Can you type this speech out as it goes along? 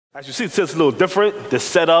As you see, it's a little different, the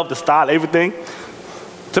setup, the style, everything.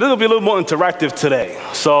 Today will be a little more interactive today.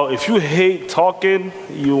 So if you hate talking,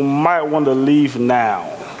 you might want to leave now.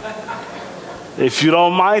 If you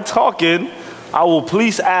don't mind talking, I will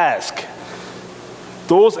please ask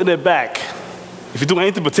those in the back, if you do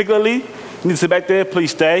anything particularly, you need to sit back there,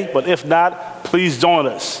 please stay. But if not, please join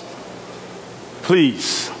us.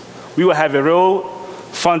 Please. We will have a real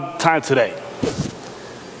fun time today.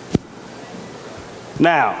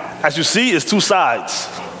 Now, as you see, it's two sides.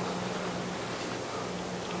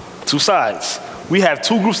 Two sides. We have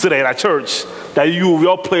two groups today at our church that we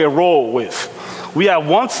all play a role with. We have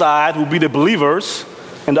one side who will be the believers,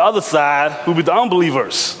 and the other side who will be the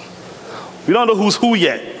unbelievers. We don't know who's who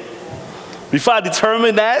yet. Before I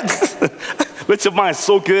determine that, let your mind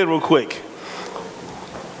soak in real quick.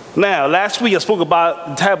 Now, last week I spoke about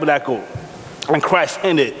the tabernacle and Christ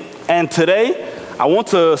in it. And today, I want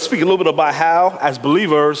to speak a little bit about how, as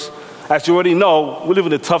believers, as you already know, we live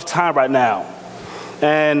in a tough time right now.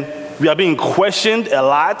 And we are being questioned a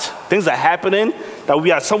lot. Things are happening that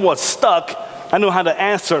we are somewhat stuck. I know how to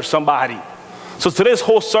answer somebody. So today's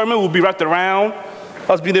whole sermon will be wrapped around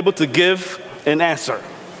us being able to give an answer.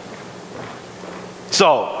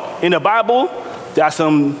 So, in the Bible, there are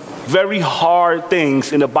some very hard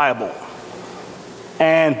things in the Bible.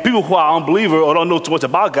 And people who are unbelievers or don't know too much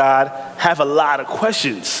about God have a lot of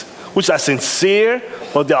questions, which are sincere,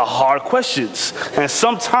 but they are hard questions. And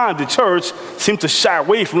sometimes the church seems to shy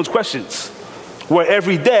away from those questions, where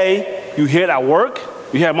every day you hear it at work,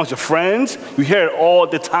 you hear a bunch of friends, you hear it all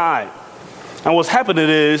the time. And what's happening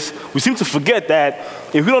is we seem to forget that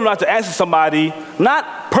if we don't know how to answer somebody,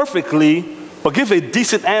 not perfectly, but give a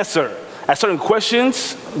decent answer at certain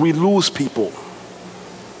questions, we lose people.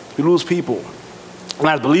 We lose people. And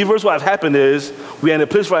as believers, what has happened is we are in a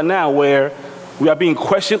place right now where we are being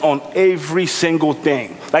questioned on every single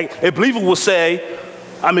thing. Like a believer will say,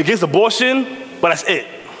 I'm against abortion, but that's it.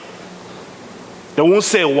 They won't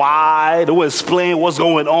say why, they won't explain what's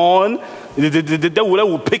going on. They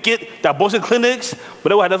will picket the abortion clinics, but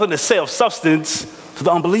they will have nothing to say of substance to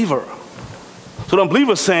the unbeliever. So the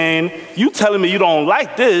unbeliever is saying, you telling me you don't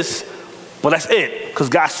like this, but that's it, because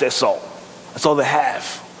God said so. That's all they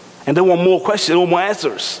have. And they want more questions, they want more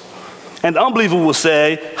answers. And the unbeliever will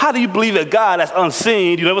say, how do you believe that God that's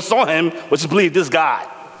unseen, you never saw him, but you believe this God?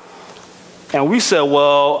 And we say,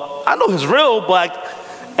 well, I know he's real, but,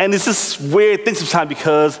 and it's this weird thing sometimes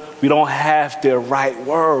because we don't have the right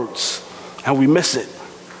words and we miss it.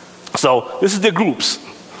 So this is the groups.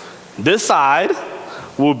 This side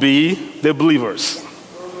will be the believers.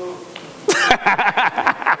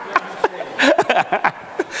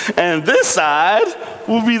 And this side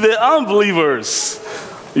will be the unbelievers.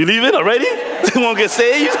 You leaving already? You won't get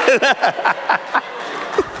saved?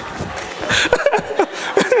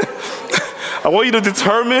 I want you to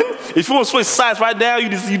determine, if you want to switch sides right now, you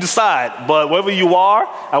decide. But wherever you are,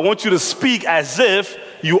 I want you to speak as if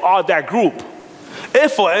you are that group.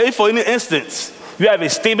 If for any instance, you have a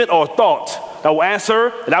statement or thought that will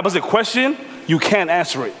answer an opposite question, you can't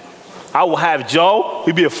answer it. I will have Joe,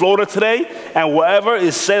 he'll be a floater today, and whatever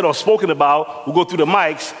is said or spoken about will go through the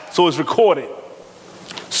mics, so it's recorded.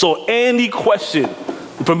 So any question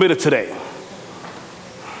is permitted today.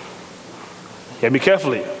 Hear me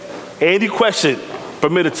carefully. Any question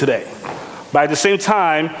permitted today. But at the same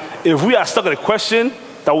time, if we are stuck in a question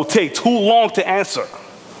that will take too long to answer,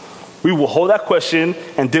 we will hold that question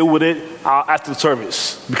and deal with it after the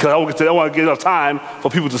service. Because I want to give enough time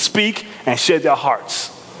for people to speak and share their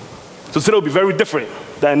hearts. So today will be very different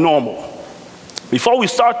than normal. Before we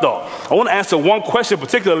start though, I want to answer one question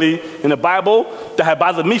particularly in the Bible that had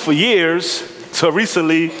bothered me for years, till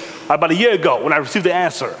recently, about a year ago when I received the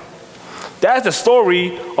answer. That's the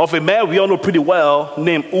story of a man we all know pretty well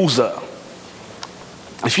named Uzzah.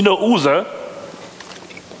 If you know Uzzah,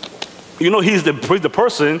 you know he's the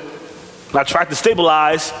person that tried to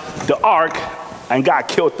stabilize the ark and God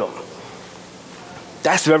killed them.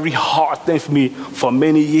 That's a very hard thing for me for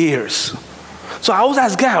many years. So I always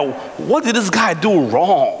ask God, what did this guy do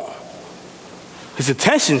wrong? His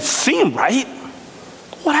intentions seemed right.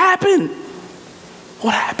 What happened?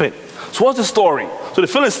 What happened? So what's the story? So the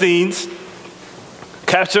Philistines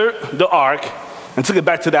captured the ark and took it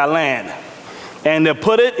back to their land. And they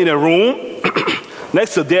put it in a room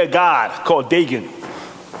next to their god called Dagon.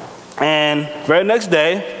 And very next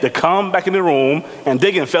day, they come back in the room and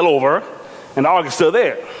Dagon fell over and the ark is still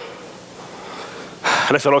there.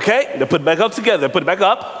 And they said, okay, they put it back up together, they put it back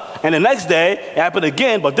up, and the next day, it happened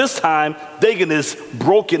again, but this time, Dagon is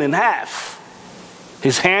broken in half.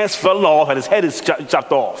 His hands fell off and his head is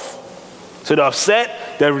chopped off. So they're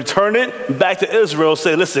upset. they return it back to Israel,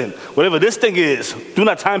 say, listen, whatever this thing is, during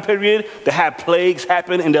that time period, they had plagues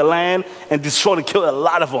happen in their land and destroyed and killed a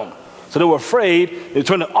lot of them. So they were afraid. They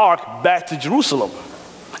turned the ark back to Jerusalem.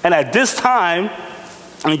 And at this time,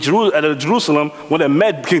 in Jerusalem, when they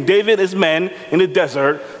met King David and his men in the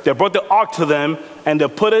desert, they brought the ark to them and they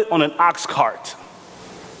put it on an ox cart.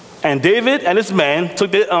 And David and his men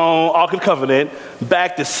took the Ark of the Covenant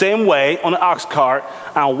back the same way on the ox cart.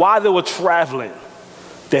 And while they were traveling,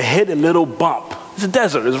 they hit a little bump. It's a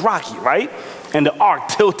desert, it's rocky, right? And the ark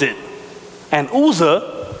tilted. And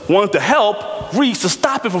Uzzah wanted to help, reach to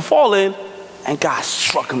stop it from falling, and God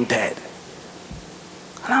struck him dead.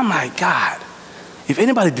 And I'm like, God, if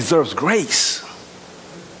anybody deserves grace,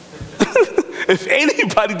 if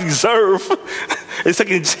anybody deserves a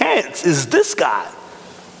second chance, it's this guy.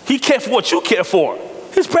 He cared for what you care for,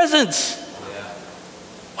 his presence.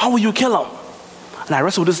 Why would you kill him? And I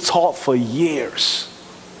wrestled with this thought for years.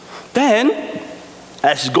 Then,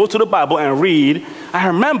 as you go to the Bible and read, I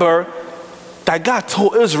remember that God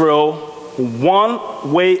told Israel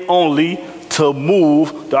one way only to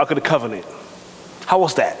move the Ark of the Covenant. How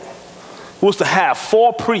was that? It was to have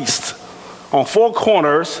 4 priests on 4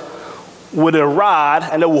 corners with a rod,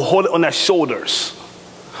 and they will hold it on their shoulders.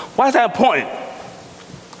 Why is that important?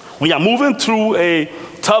 When you're moving through a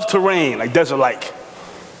tough terrain, like desert-like,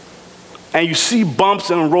 and you see bumps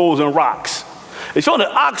and rolls and rocks, if you're on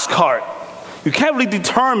an ox cart, you can't really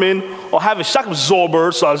determine or have a shock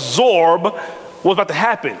absorber to absorb what's about to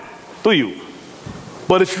happen, do you?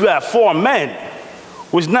 But if you have 4 men,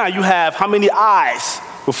 which now you have how many eyes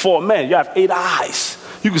with 4 men? You have 8 eyes.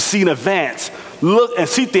 You can see in advance, look and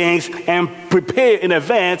see things and prepare in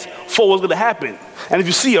advance for what's going to happen. And if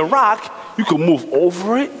you see a rock, you can move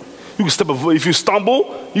over it. You can step over. If you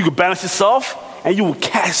stumble, you can balance yourself, and you will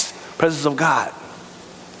catch the presence of God.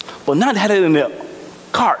 But now they had it in their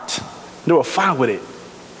cart. They were fine with it.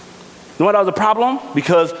 You know what that was the problem?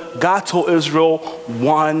 Because God told Israel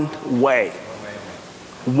one way.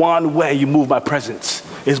 One way you move my presence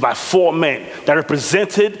is by 4 men that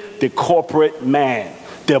represented the corporate man,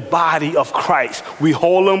 the body of Christ. We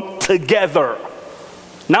hold them together,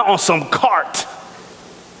 not on some cart.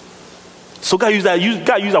 So God used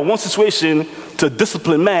that one situation to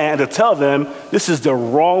discipline man and to tell them, this is the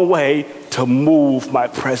wrong way to move my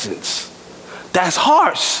presence. That's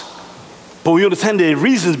harsh. But when you understand the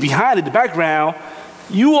reasons behind it, the background,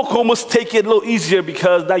 you will almost take it a little easier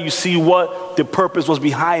because now you see what the purpose was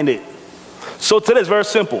behind it. So today is very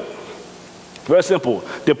simple. Very simple.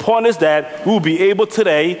 The point is that we will be able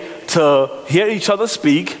today to hear each other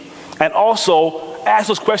speak and also ask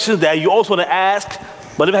those questions that you also want to ask,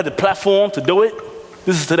 but if you have the platform to do it,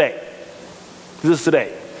 this is today. This is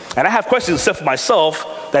today. And I have questions set for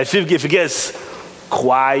myself that if it gets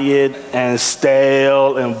quiet and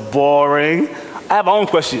stale and boring, I have my own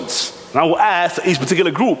questions. And I will ask each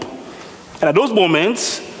particular group. And at those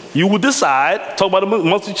moments, you will decide, talk about them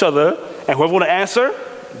amongst each other, and whoever want to answer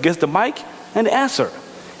gets the mic and the answer.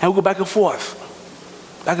 And we'll go back and forth.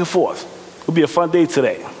 Back and forth. It'll be a fun day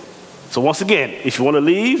today. So once again, if you want to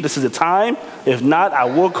leave, this is the time. If not, I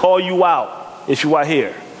will call you out if you are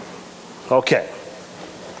here. Okay.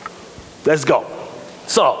 Let's go.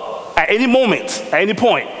 So, at any moment, at any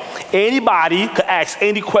point, anybody could ask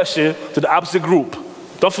any question to the opposite group.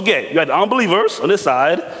 Don't forget, you got the unbelievers on this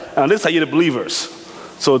side, and on this side you're the believers.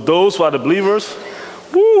 So those who are the believers,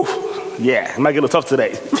 woo, yeah, it might get a little tough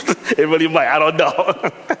today. It really might, I don't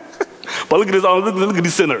know. But look at this, look at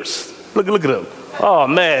these sinners. Look at them. Oh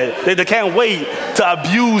man, they can't wait to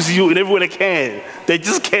abuse you in every way they can. They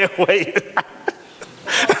just can't wait.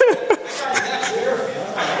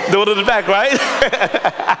 The one in the back, right?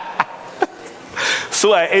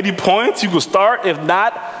 So at any point, you can start. If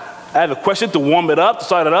not, I have a question to warm it up, to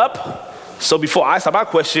start it up. So before I start my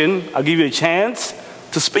question, I'll give you a chance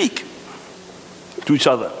to speak to each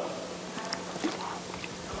other.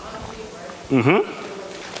 Mm-hmm.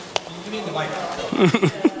 You need the mic.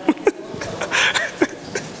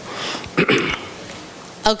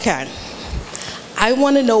 Okay. I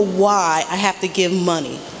want to know why I have to give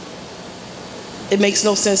money. It makes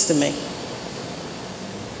no sense to me.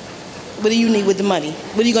 What do you need with the money?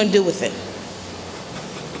 What are you going to do with it?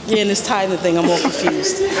 Yeah, and this tithing thing, I'm all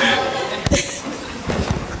confused.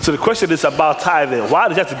 So the question is about tithing. Why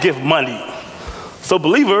do you have to give money? So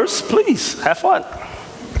believers, please, have fun.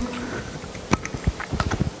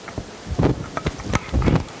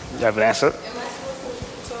 You have an answer?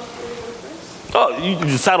 Oh, you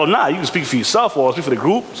decide or not. You can speak for yourself or speak for the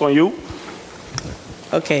group. It's on you.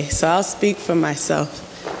 Okay, so I'll speak for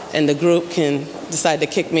myself, and the group can decide to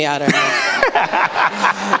kick me out or not.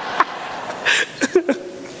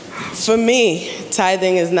 For me,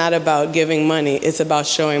 tithing is not about giving money. It's about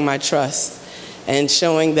showing my trust and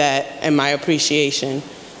showing that and my appreciation.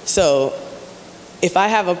 So if I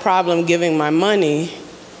have a problem giving my money,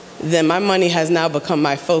 then my money has now become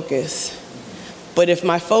my focus. But if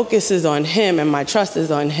my focus is on him and my trust is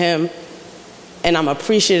on him, and I'm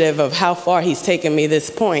appreciative of how far he's taken me this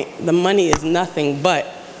point, the money is nothing but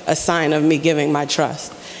a sign of me giving my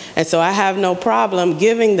trust. And so I have no problem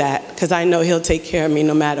giving that because I know he'll take care of me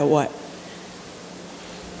no matter what.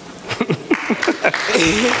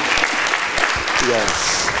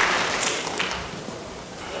 Yes.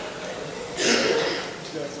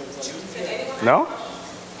 No?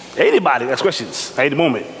 Anybody got questions at any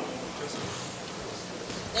moment?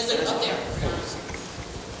 There's a up there.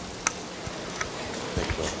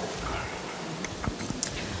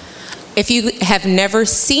 If you have never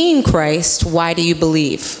seen Christ, why do you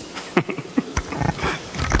believe?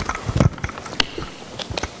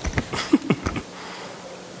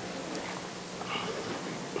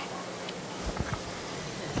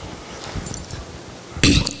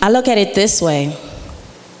 I look at it this way.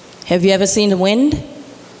 Have you ever seen the wind?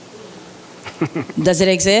 Does it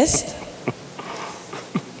exist?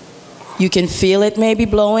 You can feel it maybe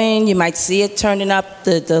blowing. You might see it turning up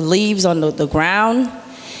the leaves on the ground.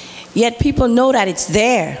 Yet people know that it's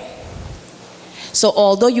there. So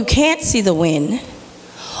although you can't see the wind,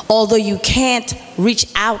 although you can't reach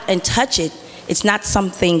out and touch it, it's not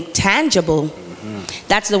something tangible.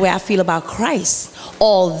 That's the way I feel about Christ.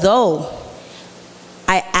 Although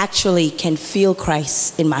I actually can feel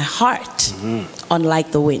Christ in my heart,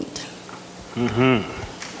 unlike the wind. Ooh-wee.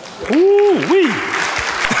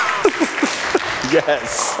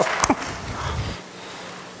 Yes.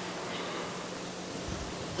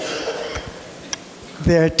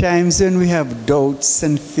 There are times when we have doubts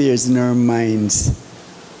and fears in our minds,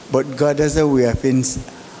 but God has a way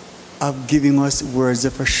of giving us words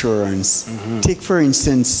of assurance. Take, for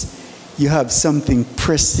instance, you have something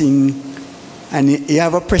pressing, and you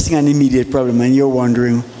have a pressing and immediate problem, and you're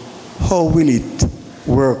wondering, how will it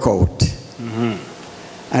work out?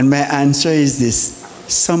 And my answer is this.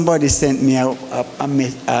 Somebody sent me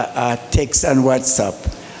a text on WhatsApp,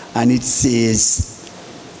 and it says,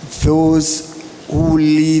 those who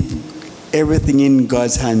leave everything in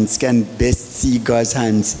God's hands can best see God's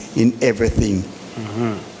hands in everything.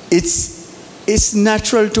 It's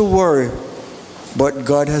natural to worry, but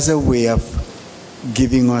God has a way of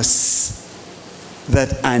giving us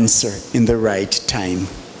that answer in the right time.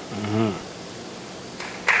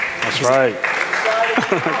 That's right.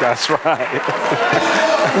 That's right.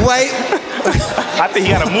 Why? I think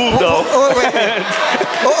he got to move, though.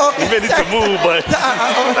 He ready to move, but...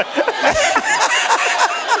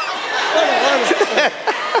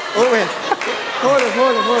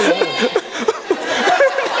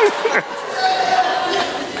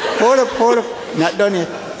 Hold up. Not done yet.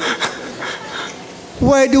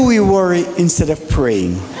 Why do we worry instead of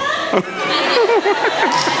praying?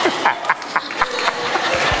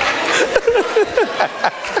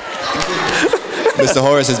 Mr.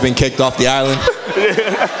 Horace has been kicked off the island.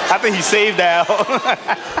 I think he saved that.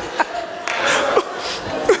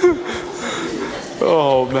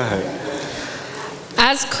 Oh, man.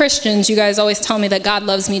 As Christians, you guys always tell me that God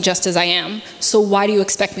loves me just as I am. So why do you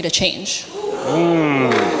expect me to change?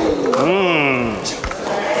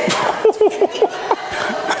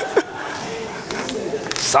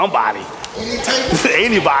 Somebody.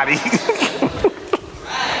 Anybody.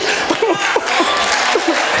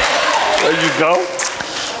 There you go.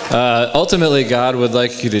 Ultimately, God would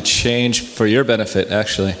like you to change for your benefit,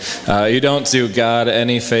 actually. You don't do God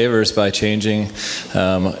any favors by changing.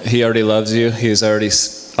 He already loves you. He's already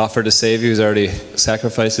offered to save you. He's already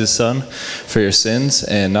sacrificed his son for your sins,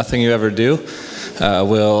 and nothing you ever do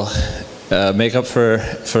will make up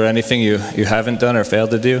for anything you haven't done or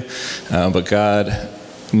failed to do. But God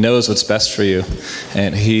knows what's best for you,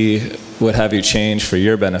 and he would have you change for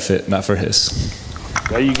your benefit, not for his.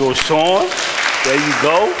 There you go, Sean. There you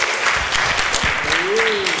go.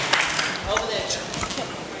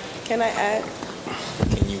 Can I add?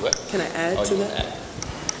 Can you what? Can I add Oh, to you that? can add.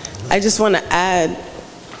 I just want to add,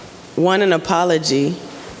 one, an apology,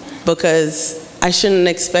 because I shouldn't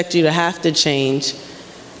expect you to have to change.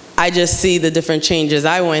 I just see the different changes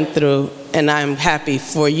I went through, and I'm happy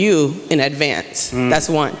for you in advance. That's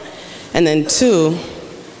one. And then two,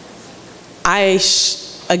 I,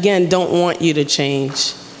 again, don't want you to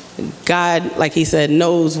change. God, like he said,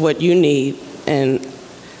 knows what you need, and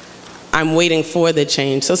I'm waiting for the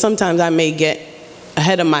change. So sometimes I may get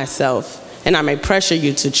ahead of myself, and I may pressure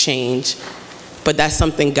you to change, but that's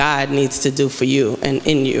something God needs to do for you and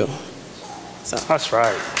in you. So That's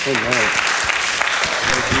right. Amen.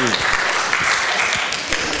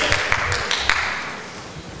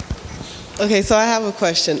 Okay, so I have a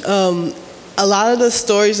question. A lot of the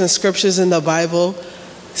stories and scriptures in the Bible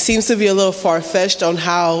seems to be a little far-fetched on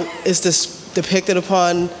how it's depicted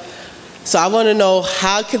upon. So I want to know,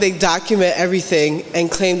 how could they document everything and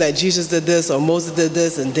claim that Jesus did this or Moses did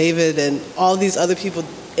this and David and all these other people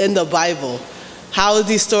in the Bible? How is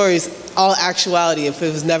these stories all actuality if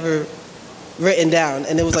it was never written down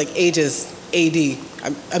and it was like ages AD,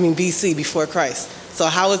 I mean BC, before Christ? So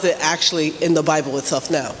how is it actually in the Bible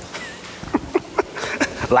itself now?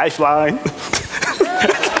 Lifeline.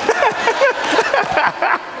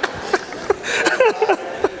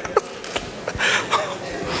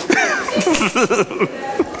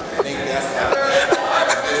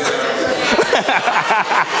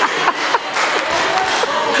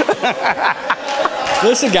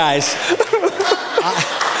 Listen, guys,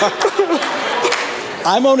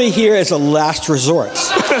 I'm only here as a last resort.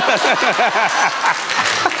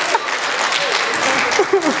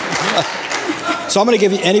 So I'm going to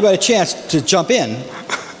give anybody a chance to jump in.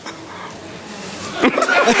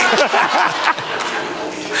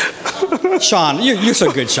 Sean, you're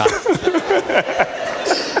so good, Sean.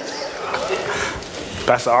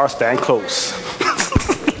 Pastor R, stand close.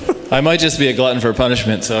 I might just be a glutton for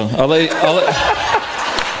punishment, so I'll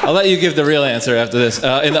let you give the real answer after this.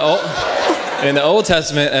 In the Old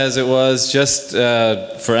Testament, as it was just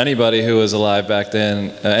for anybody who was alive back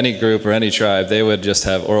then, any group or any tribe, they would just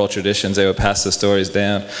have oral traditions. They would pass the stories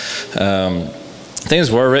down.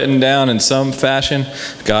 Things were written down in some fashion.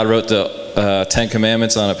 God wrote the 10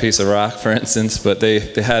 Commandments on a piece of rock, for instance, but they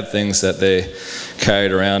had things that they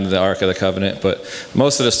carried around the Ark of the Covenant. But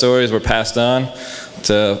most of the stories were passed on.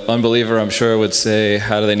 The unbeliever, I'm sure, would say,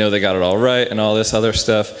 how do they know they got it all right, and all this other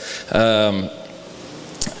stuff.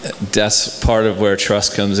 That's part of where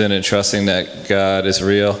trust comes in, and trusting that God is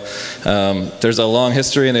real. There's a long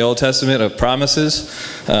history in the Old Testament of promises,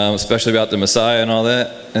 especially about the Messiah and all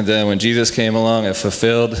that. And then when Jesus came along and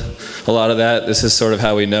fulfilled a lot of that, this is sort of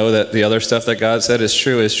how we know that the other stuff that God said is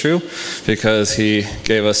true, because he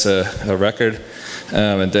gave us a record.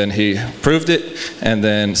 And then he proved it, and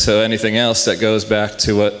then so anything else that goes back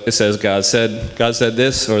to what it says God said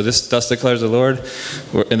this, or this thus declares the Lord,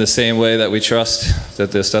 in the same way that we trust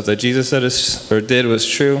that the stuff that Jesus said or did was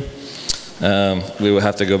true, we would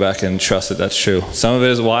have to go back and trust that that's true. Some of it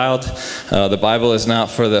is wild. The Bible is not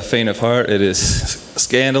for the faint of heart. It is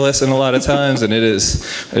scandalous in a lot of times, and it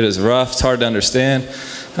is rough. It's hard to understand.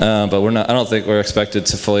 But I don't think we're expected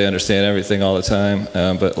to fully understand everything all the time.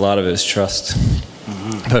 But a lot of it is trust.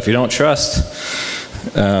 But if you don't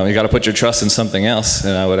trust, you got to put your trust in something else.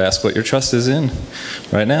 And I would ask what your trust is in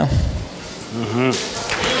right now.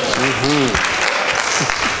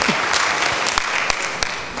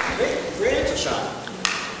 Great answer, Sean.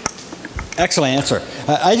 Excellent answer.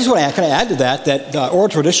 I just want to kind of add to that oral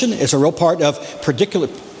tradition is a real part of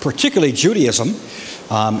particularly Judaism.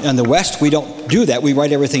 In the West, we don't do that. We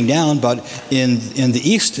write everything down. But in the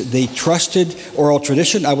East, they trusted oral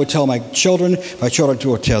tradition. I would tell my children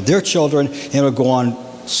would tell their children, and it would go on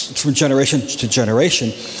from generation to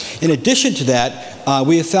generation. In addition to that,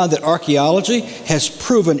 we have found that archaeology has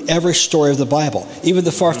proven every story of the Bible, even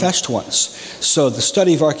the far-fetched ones. So the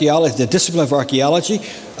study of archaeology, the discipline of archaeology,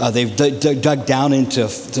 they've dug down into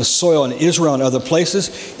the soil in Israel and other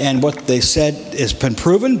places, and what they said has been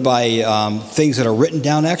proven by things that are written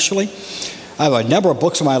down, actually. I have a number of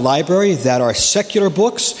books in my library that are secular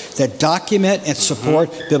books that document and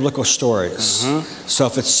support biblical stories. So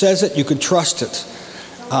if it says it, you can trust it.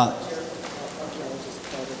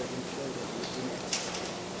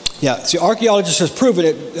 See, archaeologists have proven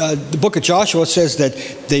it. The book of Joshua says that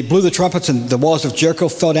they blew the trumpets and the walls of Jericho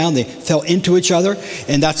fell down. They fell into each other,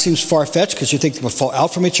 and that seems far-fetched because you think they would fall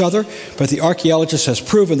out from each other. But the archaeologist has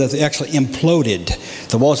proven that they actually imploded.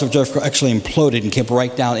 The walls of Jericho actually imploded and came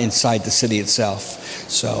right down inside the city itself.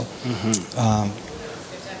 So,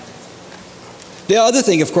 the other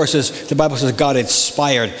thing, of course, is the Bible says God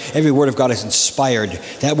inspired. Every word of God is inspired.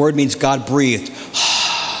 That word means God breathed.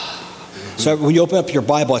 So when you open up your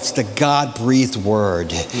Bible, it's the God-breathed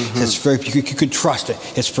word. It's very, you can trust it.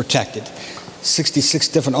 It's protected. 66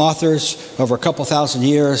 different authors over a couple thousand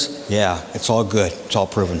years. Yeah, it's all good. It's all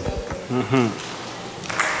proven. Let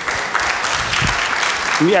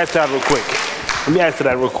me add to that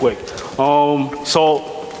real quick.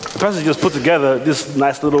 So the pastor just put together this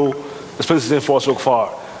nice little explanation for us so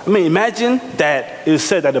far. I mean, imagine that it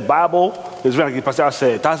said that the Bible is written, like Pastor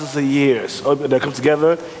said, thousands of years that come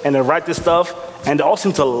together and they write this stuff, and they all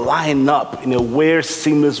seem to line up in a weird,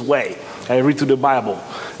 seamless way. I read through the Bible.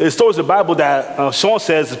 There's stories in the Bible that Sean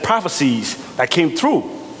says is prophecies that came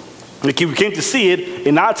through. We came to see it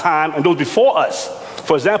in our time and those before us.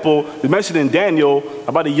 For example, they mentioned in Daniel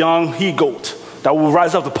about a young he-goat that will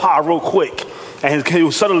rise up to power real quick. And he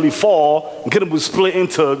will suddenly fall, and kingdom will split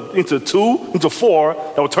into four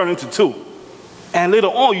that will turn into two. And later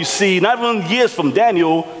on, you see, not even years from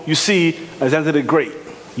Daniel, you see Alexander the Great.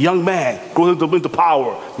 Young man goes into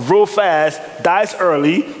power real fast, dies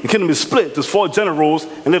early, the kingdom is split. There's 4 generals,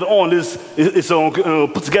 and later on, it's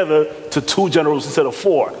put together to 2 generals instead of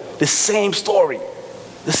 4. The same story,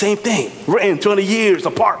 the same thing, written 20 years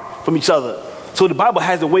apart from each other. So the Bible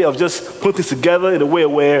has a way of just putting things together in a way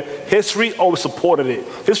where history always supported it.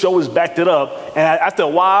 History always backed it up. And after a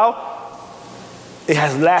while, it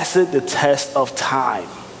has lasted the test of time.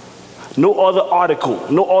 No other article,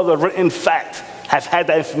 no other written fact have had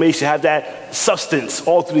that information, have that substance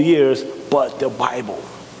all through the years, but the Bible.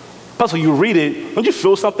 Plus, when you read it, don't you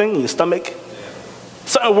feel something in your stomach?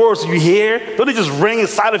 Certain words you hear, don't they just ring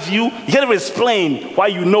inside of you? You can't even explain why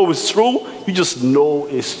you know it's true. You just know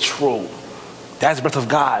it's true. That's the breath of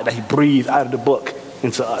God that he breathed out of the book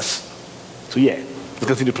into us. So yeah, let's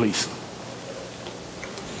continue, please.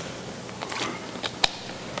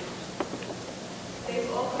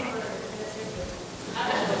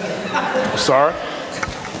 Sorry?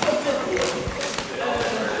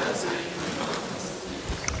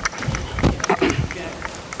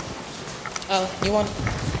 Oh, you want?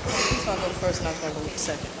 He's gonna go first, and I'm gonna go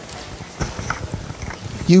second.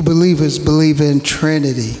 You believers believe in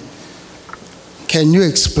Trinity. Can you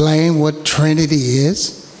explain what Trinity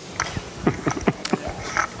is?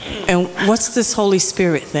 And what's this Holy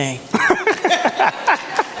Spirit thing?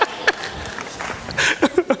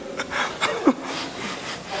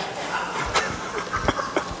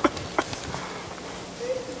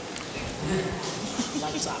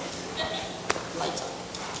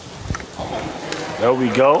 There we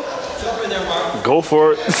go. Go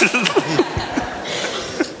for it.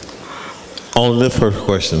 On the first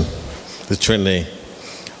question, the Trinity.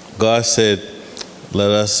 God said,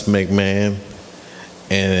 let us make man.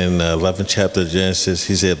 And in the 11th chapter of Genesis,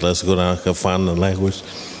 he said, let's go down and find the language.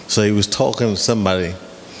 So he was talking to somebody.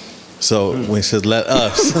 So when he says, let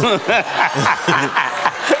us.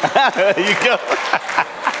 There you go.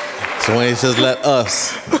 So when he says, let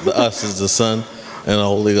us, the us is the Son and the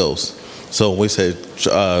Holy Ghost. So when we say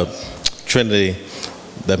Trinity,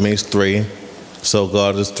 that means 3. So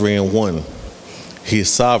God is 3 in 1. He's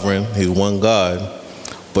sovereign, he's one God,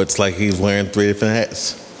 but it's like he's wearing 3 different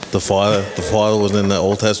hats. The Father was in the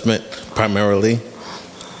Old Testament primarily.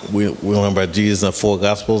 We learn about Jesus in the 4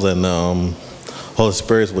 Gospels, and Holy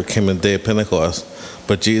Spirit came in the day of Pentecost.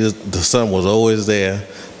 But Jesus, the Son was always there,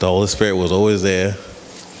 the Holy Spirit was always there,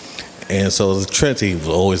 and so the Trinity was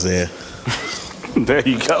always there. There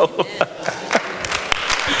you go.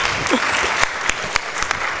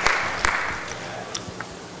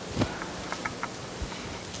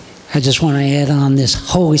 I just want to add on this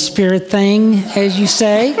Holy Spirit thing, as you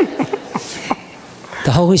say.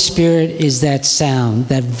 The Holy Spirit is that sound,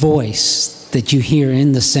 that voice that you hear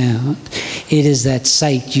in the sound. It is that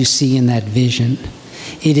sight you see in that vision.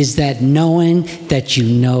 It is that knowing that you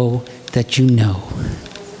know that you know.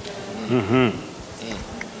 Mm-hmm.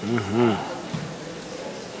 Mm-hmm.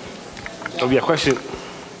 Oh, yeah, question. Give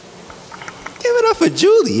it up for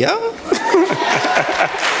Julie, y'all.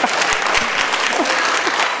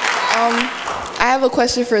 I have a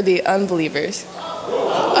question for the unbelievers.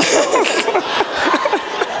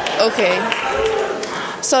 Okay.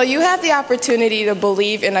 So you have the opportunity to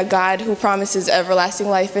believe in a God who promises everlasting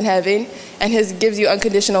life in heaven and gives you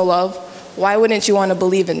unconditional love. Why wouldn't you want to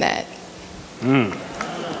believe in that?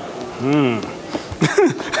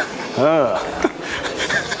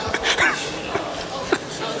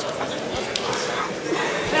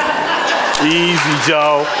 Easy,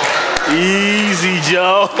 Joe. Easy,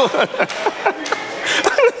 Joe.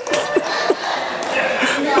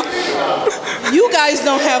 You guys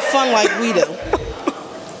don't have fun like we do.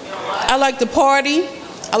 I like to party.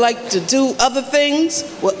 I like to do other things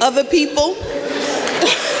with other people.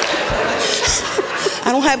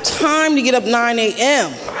 I don't have time to get up 9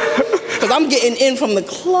 a.m. because I'm getting in from the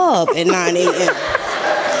club at 9 a.m.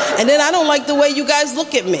 And then I don't like the way you guys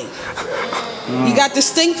look at me. You got the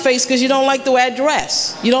stink face because you don't like the way I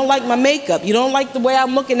dress. You don't like my makeup. You don't like the way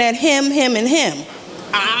I'm looking at him, and him.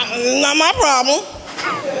 Not my problem.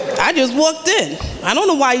 I just walked in. I don't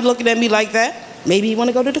know why you're looking at me like that. Maybe you want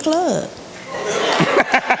to go to the club.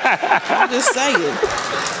 I'm just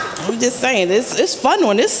saying. It's fun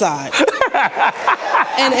on this side.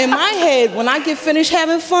 And in my head, when I get finished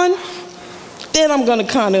having fun, then I'm going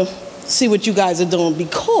to kind of see what you guys are doing,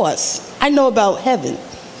 because I know about heaven,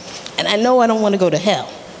 and I know I don't want to go to hell.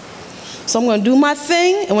 So I'm going to do my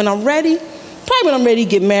thing, and when I'm ready, probably when I'm ready to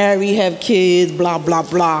get married, have kids, blah, blah,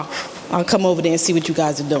 blah, I'll come over there and see what you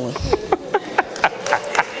guys are doing.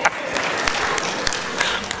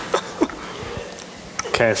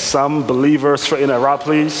 Can some believers straighten that out,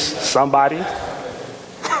 please? Somebody?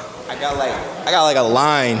 I got like a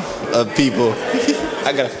line of people.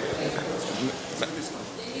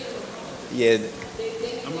 Yeah.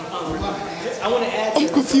 I want to add. I'm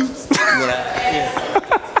confused.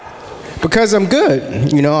 Because I'm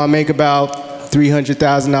good. You know, I make about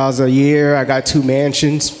 $300,000 a year. I got 2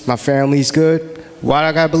 mansions. My family's good. Why do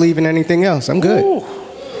I gotta believe in anything else? I'm good. Ooh.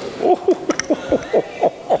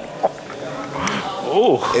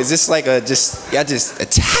 Is this like y'all just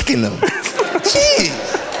attacking them? Jeez.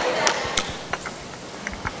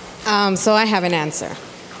 So I have an answer.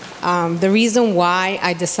 The reason why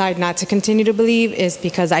I decide not to continue to believe is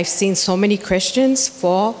because I've seen so many Christians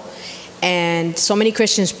fall, and so many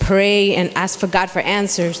Christians pray and ask for God for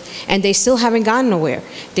answers, and they still haven't gotten nowhere.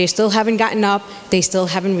 They still haven't gotten up. They still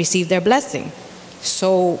haven't received their blessing.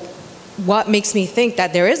 So what makes me think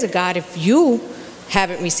that there is a God if you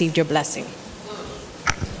haven't received your blessing?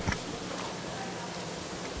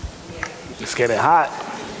 It's getting hot.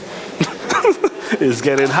 It's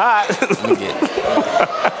getting hot.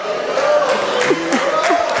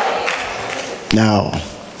 Now,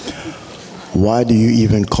 why do you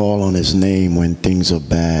even call on his name when things are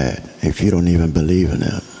bad if you don't even believe in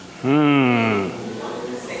him?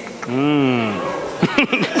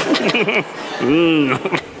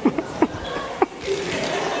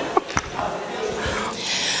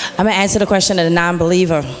 I'm going to answer the question of the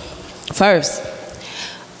non-believer first.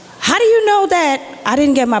 How do you know that I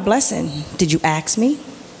didn't get my blessing? Did you ask me?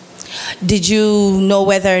 Did you know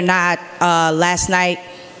whether or not last night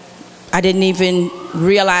I didn't even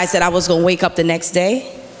realize that I was going to wake up the next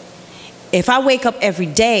day? If I wake up every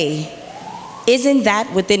day, isn't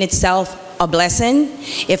that within itself a blessing?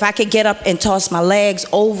 If I could get up and toss my legs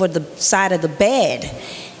over the side of the bed,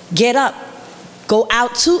 get up, go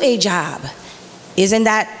out to a job, isn't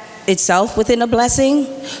that itself within a blessing?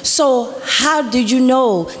 So how did you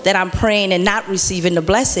know that I'm praying and not receiving the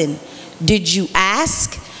blessing? Did you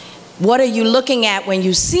ask? What are you looking at when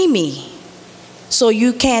you see me? So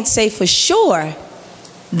you can't say for sure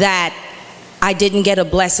that I didn't get a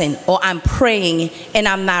blessing, or I'm praying and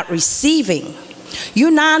I'm not receiving.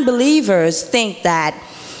 You non-believers think that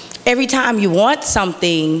every time you want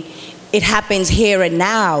something, it happens here and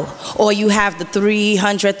now, or you have the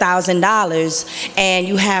 $300,000 and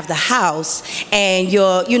you have the house and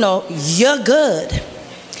you're good.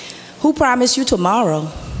 Who promised you tomorrow?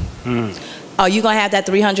 Are you gonna have that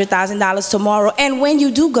 $300,000 tomorrow? And when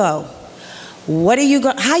you do go, how are you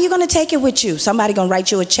gonna take it with you? Somebody gonna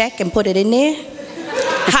write you a check and put it in there?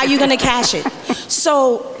 How are you gonna cash it?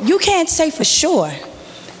 So you can't say for sure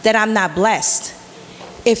that I'm not blessed.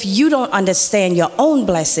 If you don't understand your own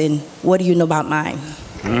blessing, what do you know about mine?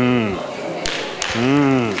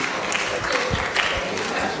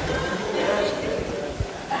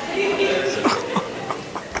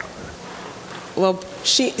 Well,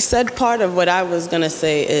 she said part of what I was going to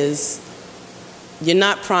say is you're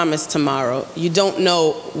not promised tomorrow. You don't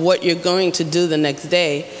know what you're going to do the next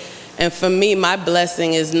day. And for me, my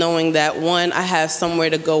blessing is knowing that, one, I have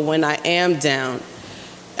somewhere to go when I am down.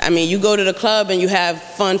 I mean, you go to the club and you have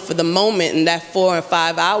fun for the moment, and that 4 or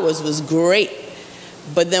 5 hours was great.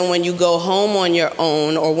 But then when you go home on your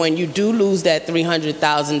own, or when you do lose that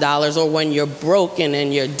 $300,000, or when you're broken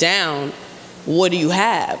and you're down, what do you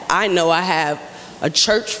have? I know I have a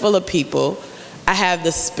church full of people. I have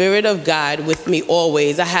the Spirit of God with me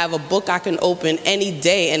always. I have a book I can open any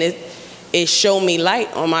day, and it showed me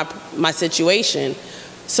light on my situation.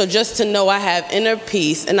 So just to know I have inner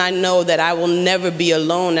peace, and I know that I will never be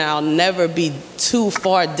alone, and I'll never be too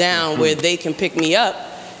far down where they can pick me up,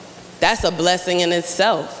 that's a blessing in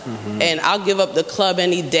itself. And I'll give up the club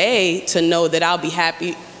any day to know that I'll be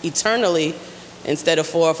happy eternally instead of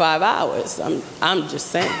 4 or 5 hours. I'm just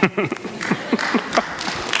saying.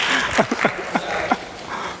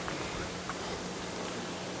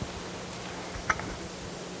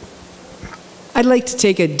 I'd like to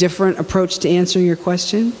take a different approach to answering your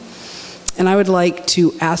question. And I would like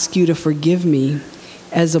to ask you to forgive me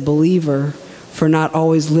as a believer for not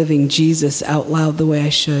always living Jesus out loud the way I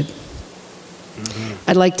should.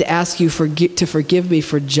 I'd like to ask you to forgive me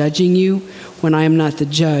for judging you when I am not the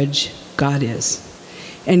judge, God is.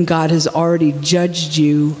 And God has already judged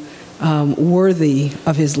you worthy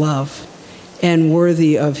of his love and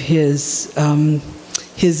worthy of his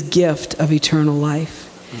gift of eternal life.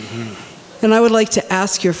 And I would like to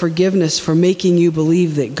ask your forgiveness for making you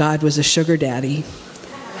believe that God was a sugar daddy.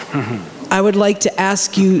 I would like to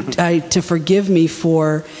ask you to forgive me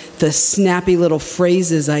for the snappy little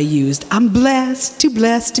phrases I used. I'm blessed, too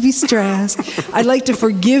blessed to be stressed. I'd like to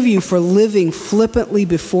forgive you for living flippantly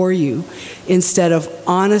before you instead of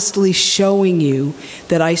honestly showing you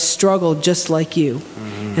that I struggle just like you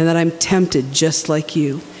and that I'm tempted just like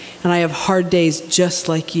you. And I have hard days just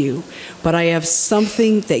like you. But I have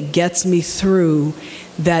something that gets me through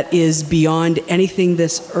that is beyond anything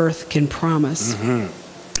this earth can promise.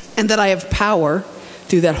 And that I have power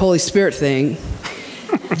through that Holy Spirit thing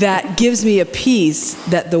that gives me a peace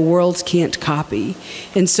that the world can't copy.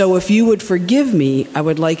 And so if you would forgive me, I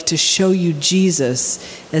would like to show you Jesus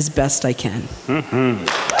as best I can.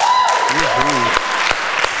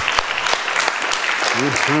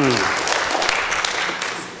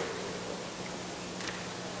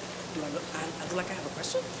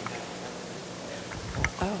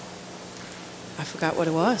 I forgot what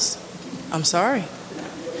it was. I'm sorry.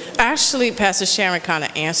 Actually, Pastor Sharon kind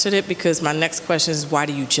of answered it because my next question is, why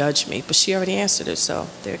do you judge me? But she already answered it, so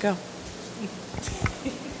there you go.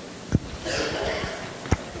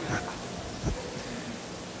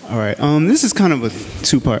 All right. This is kind of a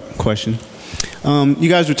two-part question. You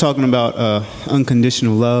guys were talking about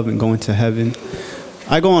unconditional love and going to heaven.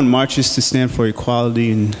 I go on marches to stand for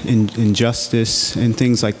equality and justice and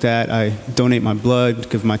things like that. I donate my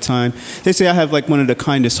blood, give my time. They say I have like one of the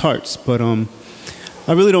kindest hearts, but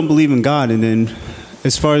I really don't believe in God. And then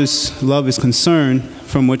as far as love is concerned,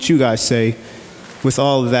 from what you guys say, with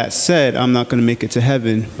all of that said, I'm not going to make it to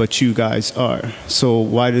heaven, but you guys are. So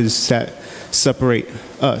why does that separate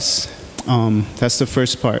us? That's the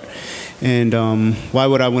first part. And why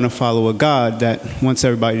would I want to follow a God that wants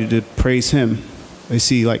everybody to praise him? Is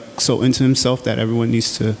he like so into himself that everyone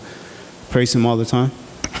needs to praise him all the time?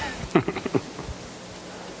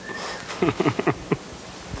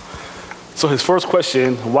 So his first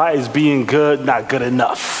question, why is being good not good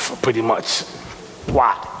enough, pretty much?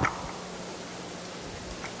 Why?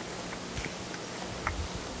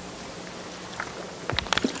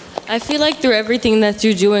 I feel like through everything that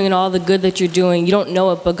you're doing and all the good that you're doing, you don't know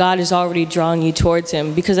it, but God is already drawing you towards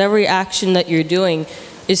him, because every action that you're doing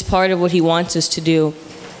is part of what he wants us to do.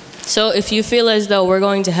 So if you feel as though we're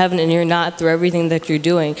going to heaven and you're not through everything that you're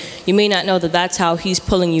doing, you may not know that that's how he's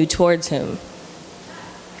pulling you towards him.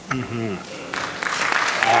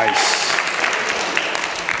 Nice.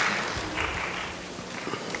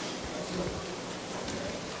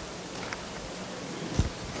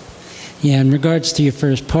 Yeah, in regards to your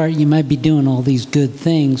first part, you might be doing all these good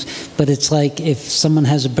things, but it's like if someone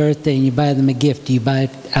has a birthday and you buy them a gift, do you buy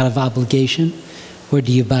it out of obligation, or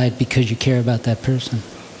do you buy it because you care about that person?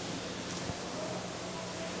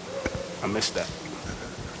 I missed that.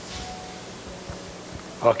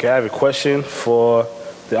 Okay, I have a question for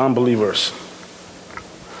the unbelievers.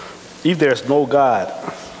 If there's no God,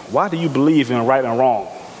 why do you believe in right and wrong?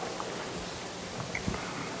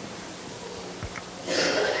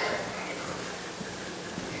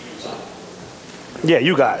 Yeah,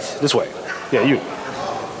 you guys, this way. Yeah, you.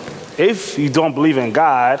 If you don't believe in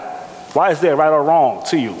God, why is there right or wrong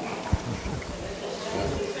to you?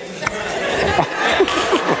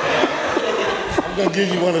 I'm going to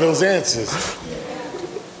give you one of those answers.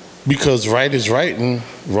 Because right is right and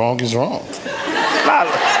wrong is wrong. Nah,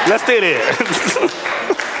 let's stay there.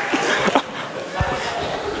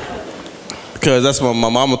 Because that's what my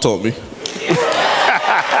mama taught me.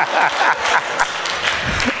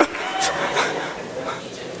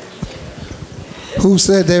 Who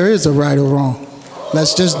said there is a right or wrong?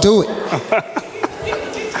 Let's just do it.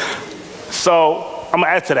 So I'm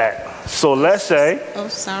gonna add to that. So let's say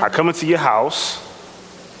I come into your house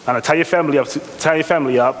and I tie your family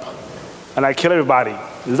up, and I kill everybody.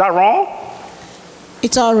 Is that wrong?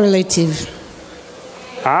 It's all relative.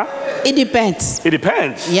 Huh? It depends. It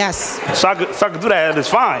depends. Yes. So I could do that, and it's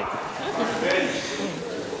fine.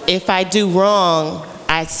 If I do wrong,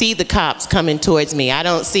 I see the cops coming towards me. I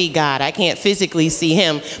don't see God. I can't physically see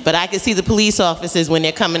him, but I can see the police officers when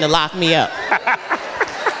they're coming to lock me up.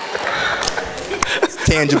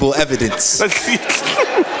 Tangible evidence.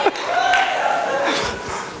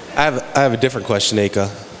 I have a different question, Aeka.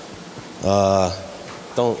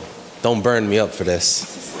 Don't burn me up for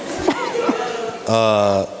this.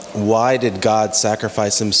 Why did God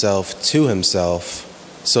sacrifice himself to himself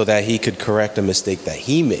so that he could correct a mistake that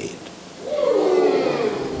he made?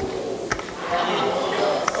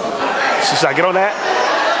 Should I get on that?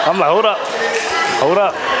 I'm like, hold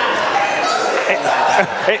up.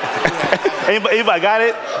 Hey, anybody got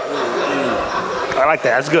it? I like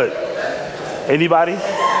that. That's good. Anybody?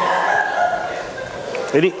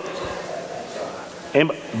 Any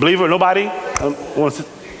believer? Nobody?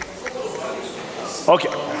 Okay.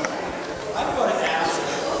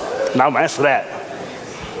 Now I'm gonna answer that.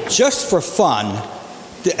 Just for fun,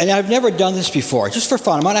 and I've never done this before, just for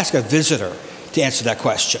fun, I'm going to ask a visitor to answer that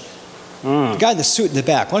question. The guy in the suit in the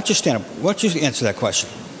back, why don't you stand up? Why don't you answer that question?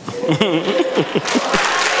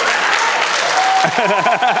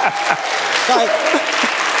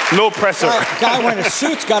 No pressure. Guy wearing a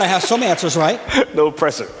suit's got to have some answers, right? No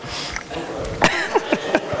pressure.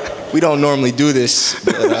 We don't normally do this.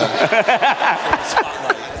 But,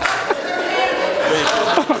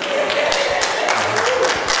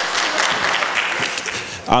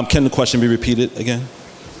 can the question be repeated again?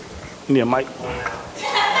 Yeah, Mike.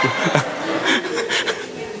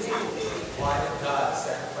 Why did God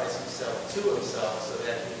sacrifice himself to himself so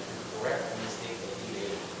that he could correct the mistake that he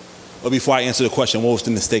made? But before I answer the question, what was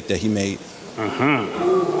the mistake that he made?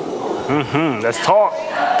 Let's talk.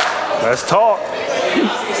 Let's talk. He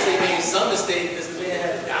obviously made some mistake because the man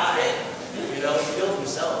had to die. You know, he killed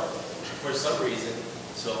himself for some reason.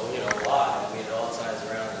 So, why? I mean, it all ties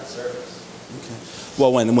around in the service.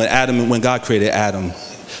 Well, when God created Adam,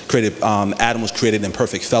 Adam was created in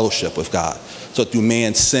perfect fellowship with God. So through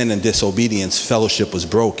man's sin and disobedience, fellowship was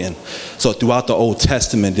broken. So throughout the Old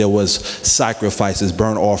Testament, there was sacrifices,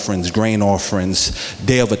 burnt offerings, grain offerings,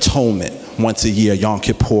 Day of Atonement, once a year, Yom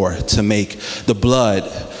Kippur, to make the blood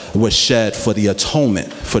was shed for the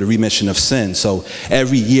atonement, for the remission of sin. So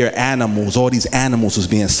every year all these animals was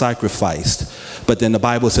being sacrificed. But then the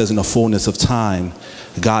Bible says in the fullness of time,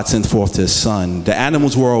 God sent forth his son. The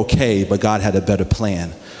animals were okay, but God had a better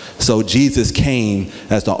plan. So Jesus came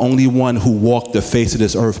as the only one who walked the face of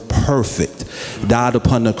this earth perfect, died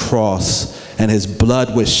upon the cross, and his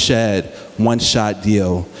blood was shed, one-shot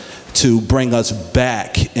deal, to bring us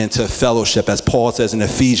back into fellowship. As Paul says in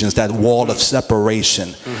Ephesians, that wall of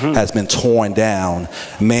separation has been torn down.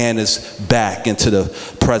 Man is back into the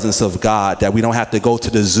presence of God, that we don't have to go to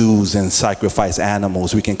the zoos and sacrifice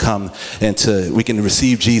animals. We can we can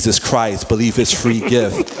receive Jesus Christ, believe his free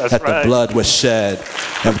gift, that the blood was shed,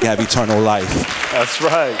 and we can have eternal life. That's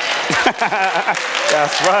right.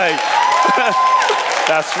 That's right.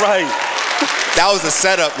 That's right. That was a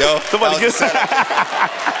setup, yo. Somebody get setup.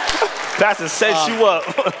 Pastor set you up.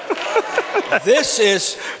 This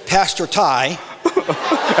is Pastor Ty.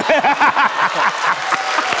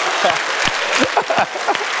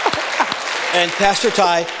 And Pastor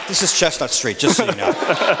Ty, this is Chestnut Street, just so you know.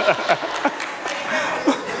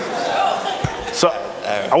 So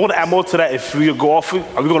I want to add more to that. If we go off,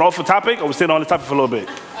 are we going off the topic, or are we staying on the topic for a little bit?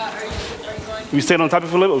 We staying on the topic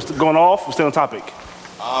for a little bit? Or going off? We staying on topic?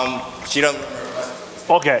 She don't.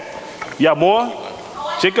 Okay. Yeah, more?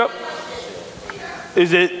 Jacob?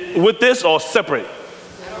 Is it with this or separate?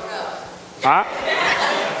 Huh?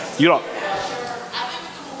 You don't?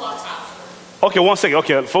 Okay, 1 second.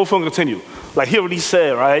 Okay, before we continue. Like he already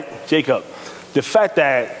said, right, Jacob, the fact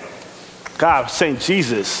that God sent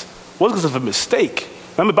Jesus wasn't because of a mistake.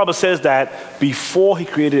 Remember, the Bible says that before he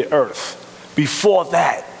created earth, before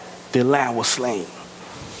that, the lamb was slain.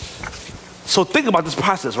 So think about this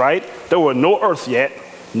process, right? There were no earth yet,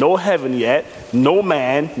 no heaven yet, no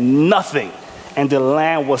man, nothing. And the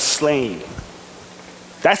lamb was slain.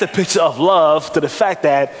 That's a picture of love to the fact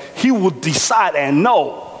that he would decide and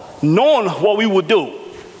knowing what we would do,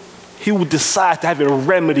 he would decide to have a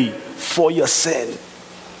remedy for your sin.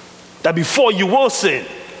 That before you will sin,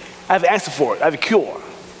 I have an answer for it, I have a cure.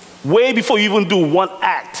 Way before you even do one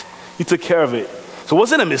act, he took care of it. So it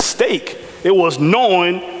wasn't a mistake. It was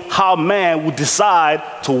knowing how man would decide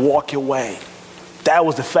to walk away. That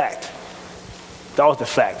was the fact. That was the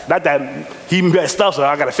fact. Not that he messed up, so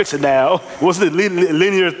I got to fix it now. It wasn't a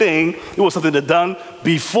linear thing. It was something that done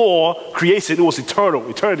before creation. It was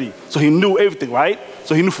eternity. So he knew everything, right?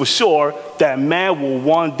 So he knew for sure that man will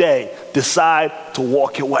one day decide to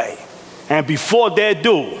walk away. And before they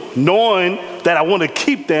do, knowing that I want to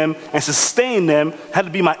keep them and sustain them, had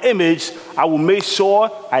to be my image, I will make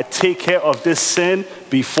sure I take care of this sin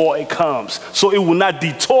before it comes. So it will not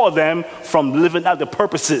detour them from living out the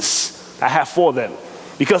purposes I have for them.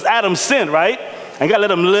 Because Adam sinned, right? And God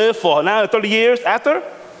let him live for 930 years after?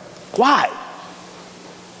 Why?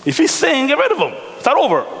 If he sinned, get rid of him. It's not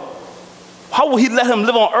over. How will he let him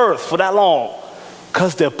live on earth for that long?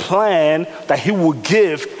 Because the plan that he will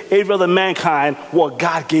give every other mankind what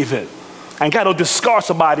God gave him. And God will discard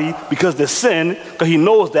somebody because they sin, because he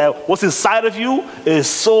knows that what's inside of you is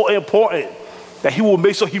so important that he will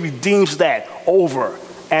make sure he redeems that over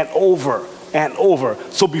and over and over.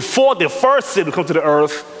 So before the first sin comes to the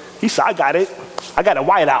earth, he said, I got it. I got it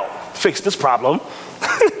white out. fix this problem.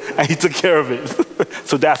 And he took care of it.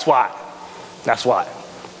 So that's why. That's why.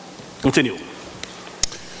 Continue.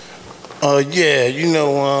 Yeah, you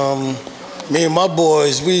know, me and my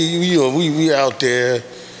boys, we out there,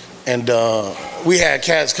 and we had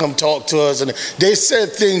cats come talk to us, and they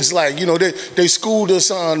said things like, you know, they schooled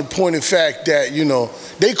us on the point of fact that, you know,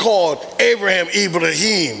 they called Abraham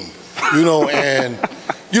Ibrahim, you know, and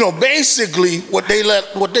you know, basically what they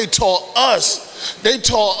taught us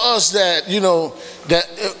that, you know, that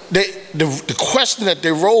the question that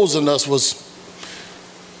they rose on us was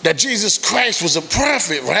that Jesus Christ was a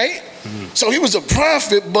prophet, right? So he was a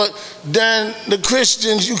prophet, but then you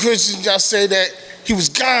Christians, y'all say that he was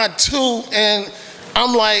God too, and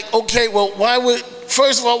I'm like, okay, well,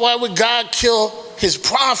 first of all, why would God kill his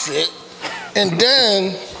prophet? And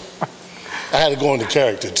then, I had to go into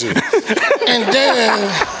character too. And then,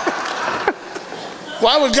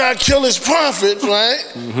 why would God kill his prophet, right?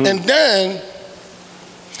 And then,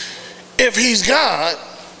 if he's God,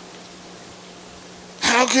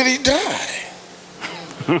 how could he die?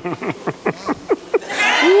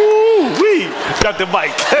 Ooh-wee. Got the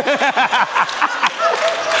mic.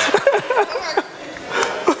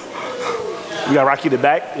 We got Rocky in the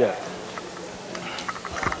back? Yeah.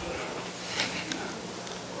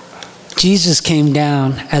 Jesus came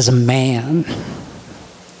down as a man.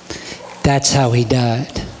 That's how he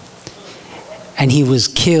died. And he was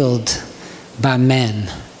killed by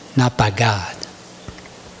men, not by God.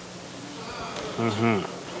 You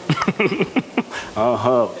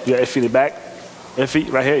got Effie in the back? Effie,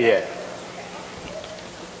 right here? Yeah.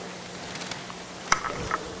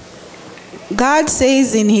 God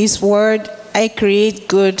says in his word, I create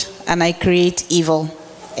good and I create evil.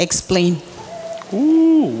 Explain.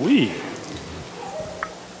 Ooh-wee.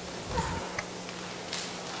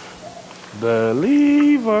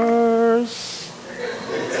 Believers.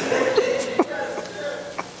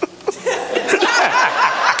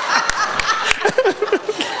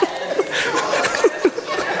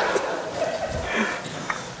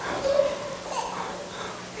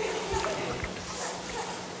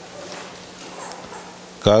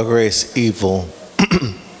 God creates evil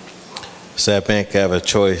so that man can have a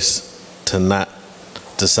choice to not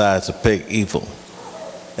decide to pick evil.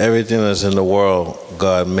 Everything that's in the world,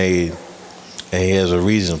 God made, and he has a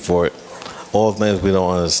reason for it. All things we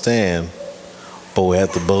don't understand, but we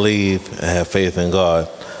have to believe and have faith in God.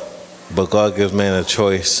 But God gives man a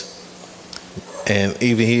choice, and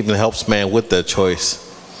he even helps man with that choice,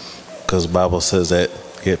 because the Bible says that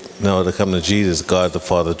in order to come to Jesus, God the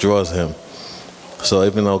Father draws him. So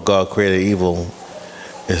even though God created evil,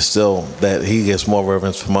 it's still that he gets more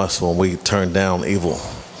reverence from us when we turn down evil.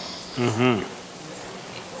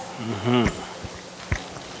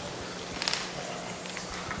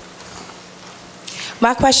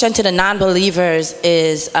 My question to the non-believers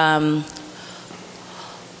is,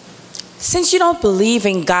 since you don't believe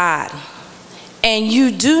in God, and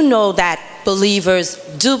you do know that believers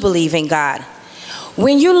do believe in God,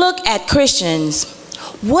 when you look at Christians,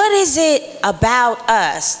 what is it about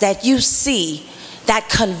us that you see that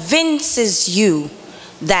convinces you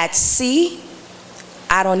that, see,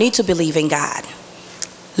 I don't need to believe in God?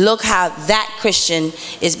 Look how that Christian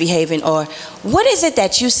is behaving. Or what is it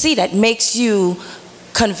that you see that makes you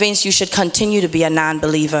convinced you should continue to be a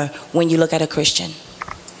non-believer when you look at a Christian?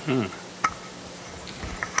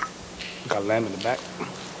 Got lamb in the back.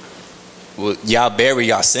 Well, y'all bury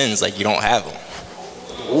y'all sins like you don't have them.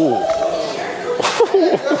 Ooh.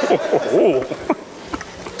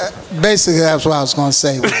 Basically, that's what I was going to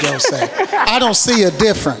say, what Joe said. I don't see a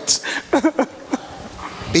difference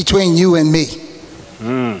between you and me.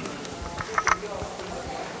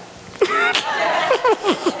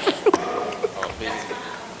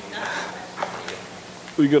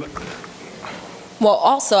 Well,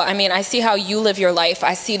 also, I mean, I see how you live your life.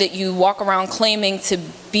 I see that you walk around claiming to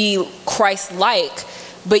be Christ-like,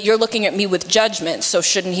 but you're looking at me with judgment, so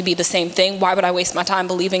shouldn't he be the same thing? Why would I waste my time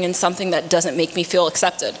believing in something that doesn't make me feel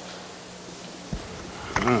accepted?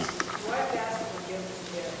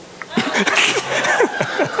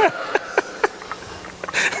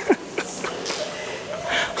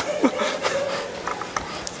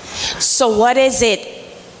 So what is it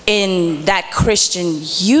in that Christian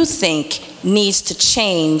you think needs to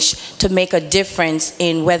change to make a difference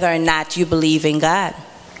in whether or not you believe in God?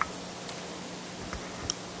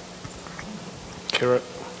 Carrot.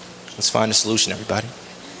 Let's find a solution, everybody.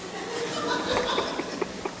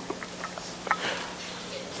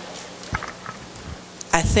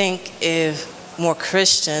 I think if more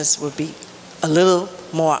Christians would be a little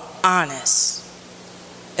more honest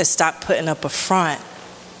and stop putting up a front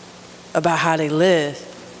about how they live,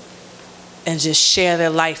 and just share their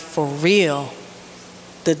life for real,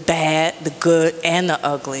 the bad, the good, and the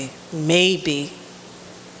ugly, maybe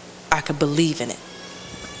I could believe in it.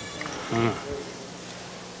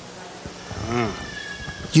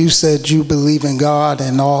 You said you believe in God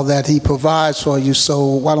and all that He provides for you, so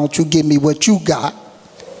why don't you give me what you got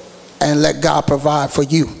and let God provide for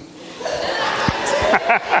you?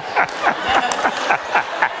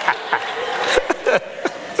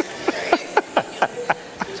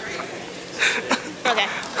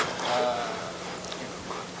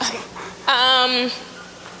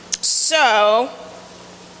 So,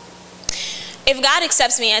 if God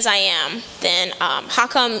accepts me as I am, then how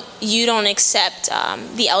come you don't accept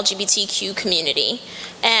the LGBTQ community?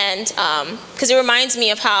 And because it reminds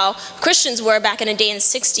me of how Christians were back in the day in the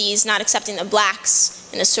 60s, not accepting the blacks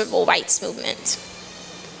in the civil rights movement.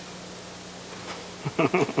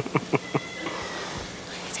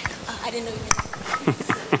 I didn't know you meant.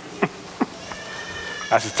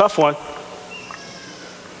 That's a tough one.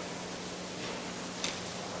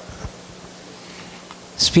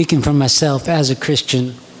 Speaking for myself as a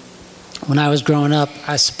Christian, when I was growing up,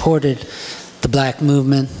 I supported the black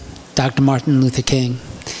movement, Dr. Martin Luther King.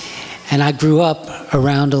 And I grew up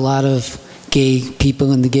around a lot of gay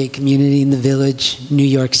people in the gay community in the Village, New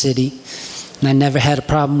York City. And I never had a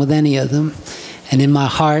problem with any of them. And in my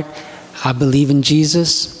heart, I believe in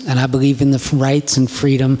Jesus, and I believe in the rights and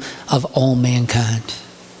freedom of all mankind.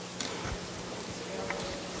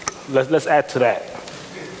 Let's add to that.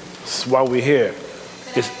 While we're here.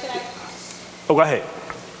 Oh, go ahead.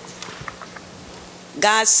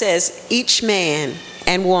 God says each man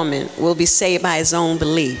and woman will be saved by his own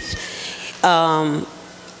belief.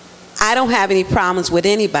 I don't have any problems with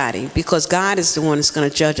anybody because God is the one that's going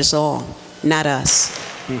to judge us all, not us.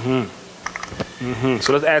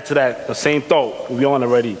 So let's add to that the same thought we on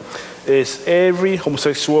already. Is every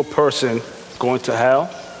homosexual person going to hell?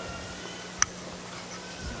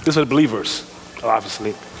 This are the believers,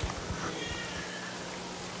 obviously.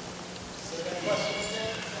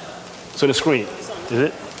 So the screen, is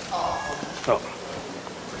it? Oh.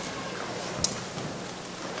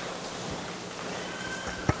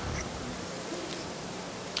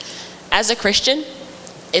 As a Christian,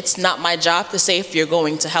 it's not my job to say if you're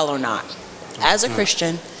going to hell or not. As a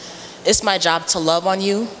Christian, it's my job to love on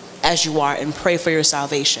you as you are and pray for your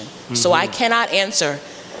salvation. So I cannot answer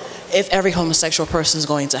if every homosexual person is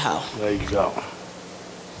going to hell. There you go.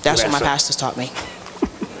 That's what my pastors taught me.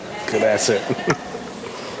 Good answer.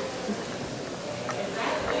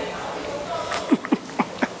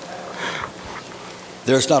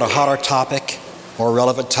 There's not a hotter topic or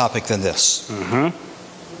relevant topic than this.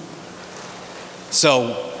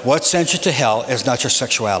 So what sends you to hell is not your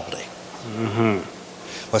sexuality.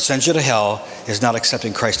 What sends you to hell is not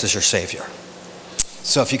accepting Christ as your Savior.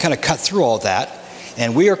 So if you kind of cut through all that,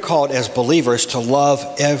 and we are called as believers to love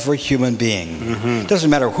every human being. It doesn't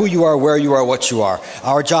matter who you are, where you are, what you are.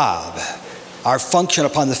 Our job, our function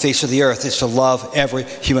upon the face of the earth is to love every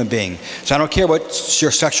human being. So I don't care what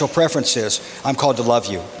your sexual preference is, I'm called to love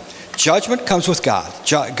you. Judgment comes with God.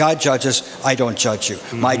 God judges, I don't judge you.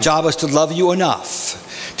 My job is to love you enough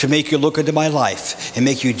to make you look into my life and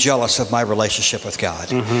make you jealous of my relationship with God.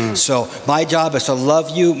 So my job is to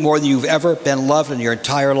love you more than you've ever been loved in your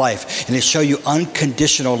entire life and to show you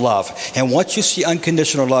unconditional love. And once you see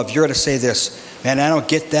unconditional love, you're going to say this, man, I don't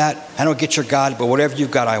get that. I don't get your God, but whatever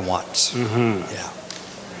you've got, I want. Yeah.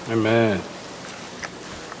 Amen.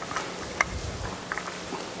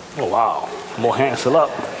 Oh, wow. More hands still up.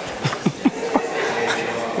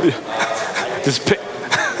 Just pick.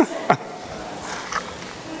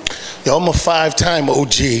 Yo, I'm a 5-time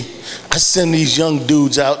OG. I send these young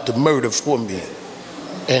dudes out to murder for me.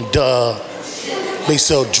 And they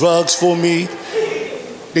sell drugs for me.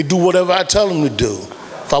 They do whatever I tell them to do.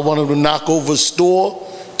 If I want them to knock over a store,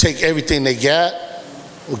 take everything they got,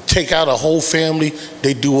 or take out a whole family,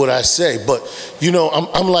 they do what I say. But, you know,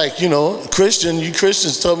 I'm like, you know, Christian, you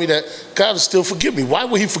Christians tell me that God will still forgive me. Why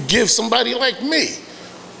would he forgive somebody like me?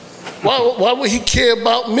 Why would he care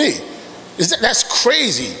about me? That's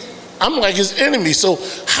crazy. I'm like his enemy. So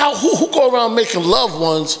who go around making loved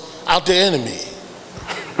ones out their enemy?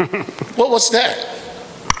 What's that?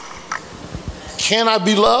 Can I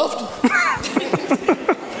be loved?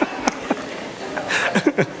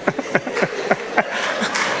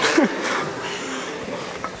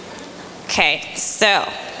 Okay,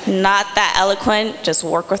 so not that eloquent, just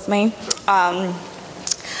work with me.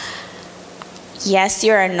 Yes,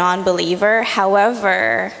 you're a non-believer.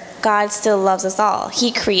 However, God still loves us all.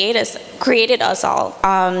 He created us all.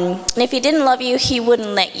 And if he didn't love you, he wouldn't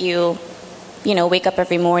let you, wake up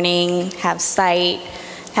every morning, have sight,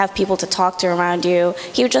 have people to talk to around you,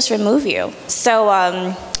 he would just remove you.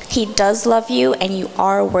 So he does love you, and you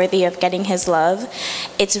are worthy of getting his love.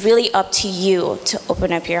 It's really up to you to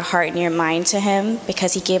open up your heart and your mind to him,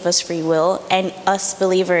 because he gave us free will, and us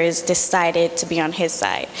believers decided to be on his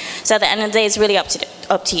side. So at the end of the day, it's really up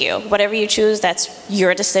to you. Whatever you choose, that's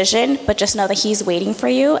your decision, but just know that he's waiting for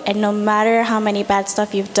you, and no matter how many bad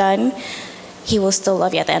stuff you've done, he will still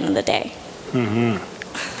love you at the end of the day. Mm-hmm.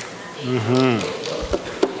 Mm-hmm.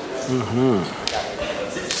 Mm-hmm.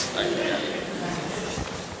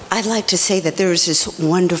 I'd like to say that there is this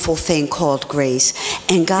wonderful thing called grace,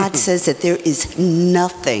 and God says that there is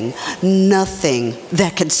nothing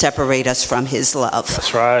that can separate us from his love.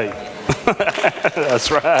 That's right.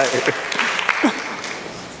 That's right.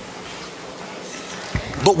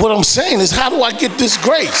 But what I'm saying is, how do I get this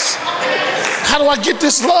grace? How do I get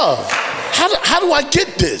this love? How do I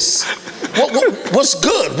get this? What's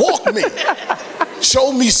good? Walk me.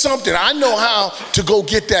 Show me something. I know how to go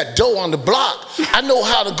get that dough on the block. I know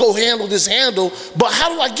how to go handle this handle, but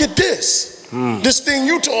how do I get this? This thing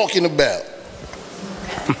you're talking about.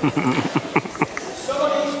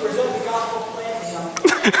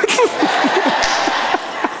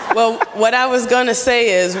 Well, what I was going to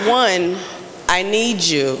say is, one, I need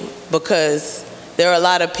you, because there are a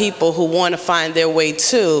lot of people who want to find their way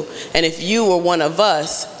too, and if you were one of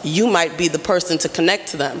us, you might be the person to connect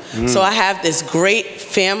to them. So I have this great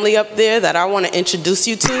family up there that I want to introduce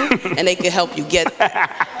you to, and they can help you get there.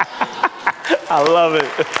 I love it.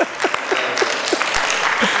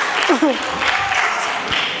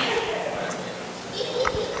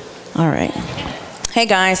 All right. Hey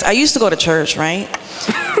guys, I used to go to church, right?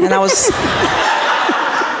 And I was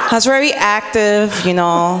very active, you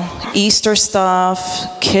know, Easter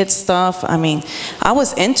stuff, kids stuff. I mean, I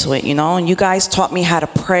was into it, you know, and you guys taught me how to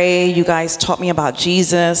pray. You guys taught me about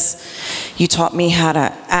Jesus. You taught me how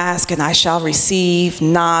to ask and I shall receive,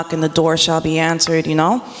 knock and the door shall be answered, you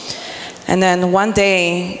know. And then one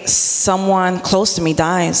day, someone close to me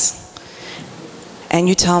dies. And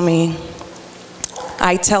you tell me,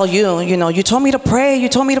 I tell you, you know, you told me to pray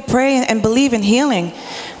and believe in healing.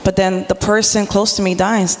 But then the person close to me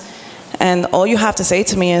dies. And all you have to say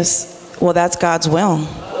to me is, well, that's God's will.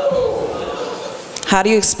 How do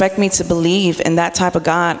you expect me to believe in that type of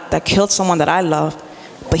God that killed someone that I loved,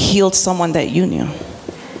 but healed someone that you knew?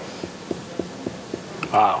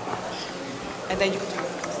 Wow. And then you...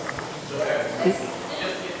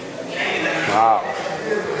 Wow.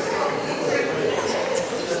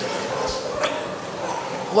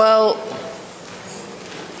 Well,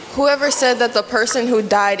 whoever said that the person who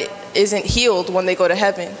died isn't healed when they go to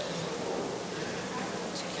heaven?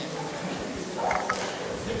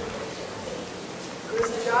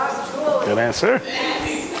 Good answer.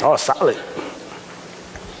 Oh, solid.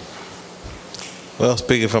 Well,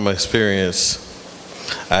 speaking from experience,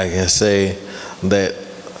 I can say that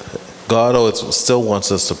God always still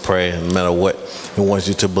wants us to pray, no matter what. He wants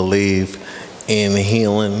you to believe in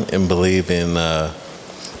healing and believe in that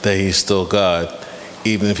he's still God,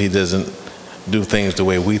 even if he doesn't do things the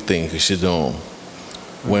way we think he should do them.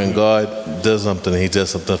 When God does something, he does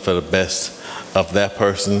something for the best of that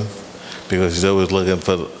person, because he's always looking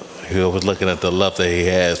at the love that he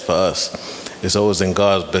has for us. It's always in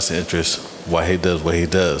God's best interest why he does what he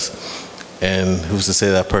does. And who's to say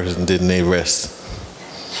that person didn't need rest?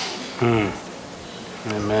 Amen.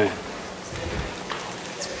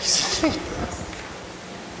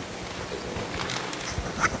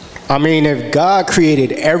 I mean, if God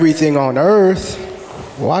created everything on earth,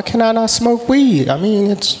 why can I not smoke weed? I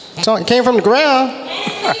mean, it came from the ground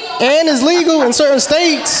and it's legal in certain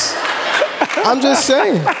states. I'm just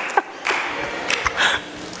saying.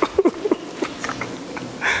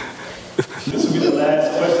 This will be the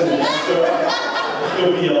last question and answer.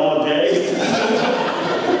 We'll be here all day.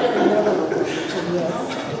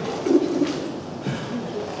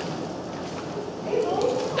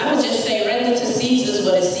 I would just say, render to Caesar's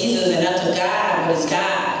what is Caesar's and unto God what is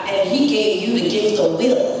God. And he gave you the gift of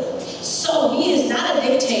will. So he is not a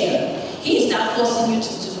dictator. He is not forcing you to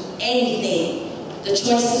do anything. The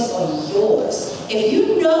choices are yours. If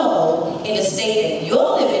you know in the state that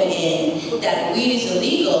you're living in that weed is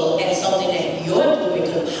illegal and something that you're doing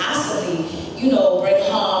could possibly, you know, bring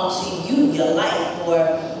harm to you, your life, or,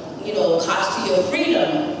 you know, cost to your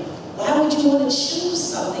freedom, why would you want to choose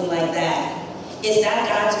something like that? Is that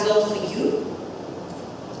God's will for you?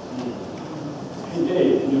 Hey,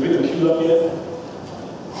 Dave, your video queued up yet?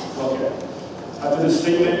 Okay. After this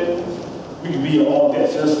statement, we can be here all day.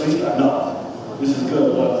 Seriously? No. This is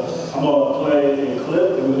good, but I'm going to play a clip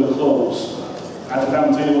and we're going to close. After that,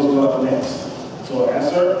 I'm going to tell you what's going to happen next. So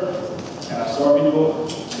answer, and I saw people.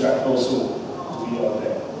 got close soon. We'll be all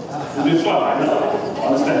day. It'll be fun, I know. I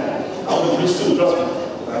understand. I want to preach too, trust me.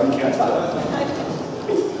 But I can't stop.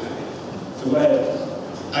 So go ahead.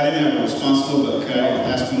 I didn't have a response to it, but could I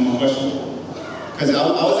ask one more question? Because I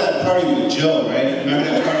was at a party with Joe, right? Remember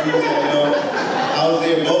that party we was at, Joe? I was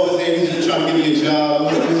there, Bo was there, he was trying to give me a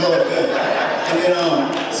job. It was all good. And then,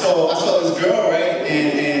 so I saw this girl, right?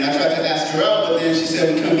 And I tried to ask her out, but then she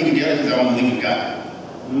said we couldn't be together because I don't believe in God.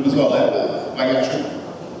 What's all that about? Why got tripped?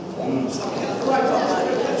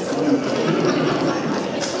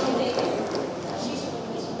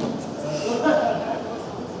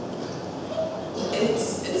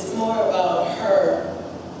 It's more about her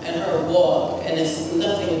and her walk, and it's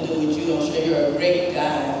nothing to do with you. I'm sure you're a great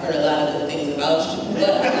guy. I've heard a lot of good things about you.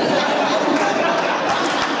 But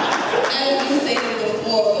as we stated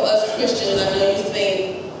before, for us Christians, I know you think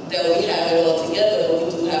that we have it all together, but we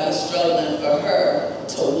do have a struggle, and for her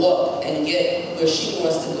to walk and get where she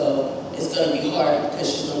wants to go, it's going to be hard because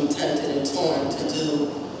she's going to be tempted and torn to do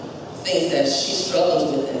things that she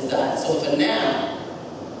struggles with inside. So for now,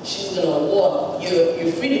 she's going to walk.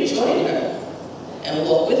 You're free to join her and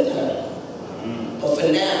walk with her. But for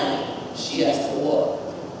now, she has to walk.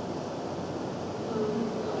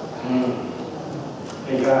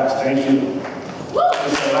 Hey guys, thank you. It's a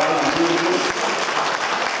lot to do this.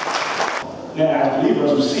 Now, as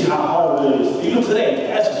believers, we see how hard it is. Even today, to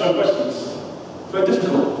answer certain questions. Very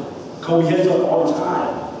difficult. Because we hear stuff all the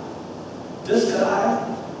time. This guy,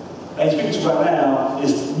 I'm speaking to right now,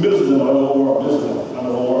 is miserable in the whole world, miserable in the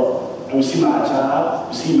whole world. And we see my job,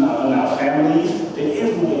 we see my in our families, they're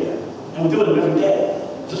everywhere. And we deal with them every day.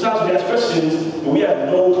 Sometimes we ask questions and we have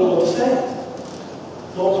no clue what to say.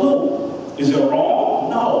 No clue. Is it wrong?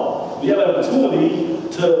 No. We have an opportunity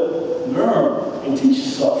to learn and teach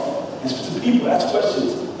yourself and speak to people, ask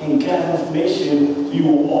questions, and gather information. You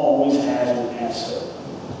will always have an answer.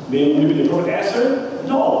 Will it be the perfect answer?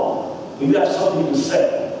 No. But you have something you can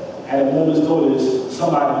say. At a moment's notice,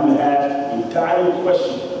 somebody who has a dire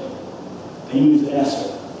question that you need to answer.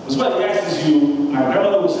 That's why he asks you, my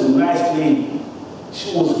grandmother was a nice lady.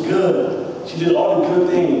 She was good. She did all the good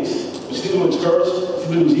things. But she didn't go to church, she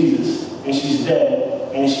didn't know Jesus. And she's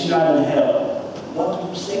dead, and she's not in hell. What do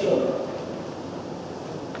you say to her?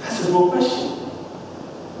 That's a real question.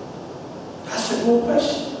 That's a real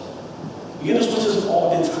question. You get those questions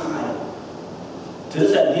all the time. To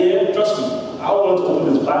this idea, trust me, I wanted to open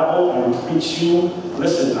this Bible and preach you.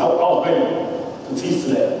 Listen, I was ready to teach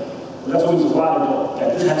today. But that's what we was a while ago, that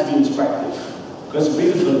this has to be interactive. There's a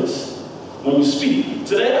reason for this. When you speak,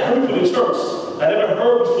 today I heard people in church that I never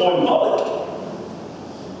heard before in public.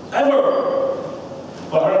 Ever.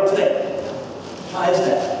 But I heard today. Why is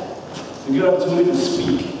that? To get an opportunity to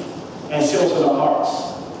speak and share what's in our hearts.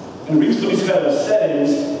 And the reason for these kind of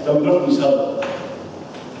settings that we learn from each other.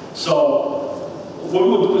 So, what we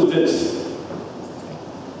will do is this.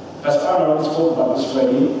 Pastor Arnold already spoke about this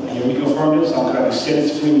already, and he reconfirmed this, so I'm going to share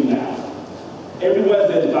this freely now. Every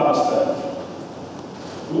Wednesday is Bible study.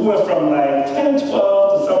 We went from like 10, 12 to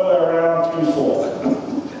somewhere around 3,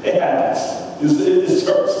 4. It happens. It's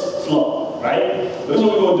church flow, right? This is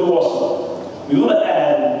what we're going to do also. We're going to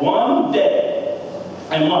add one day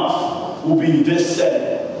a month will be this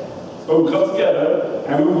setting. Where we come together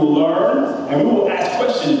and we will learn and we will ask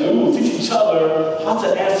questions and we will teach each other how to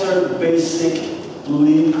answer basic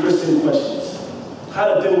Christian questions.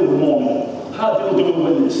 How to deal with a Mormon, how to deal with a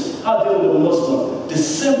witness, how to deal with a Muslim. The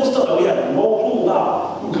simple stuff that we have no clue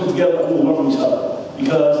about. We come together and we will learn from each other.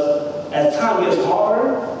 Because as time gets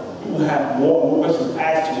harder, we will have more and more questions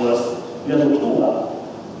asked to us we have no clue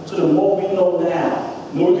about. So the more we know now,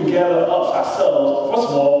 the more we can gather up ourselves, first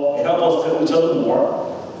of all, it helps us tell each other more.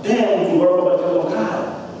 Then we can learn about the kingdom of God.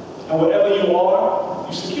 And wherever you are,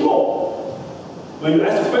 you're secure. When you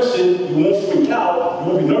ask a question, you won't freak out,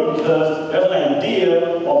 you won't be nervous because you have an idea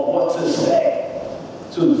of what to say.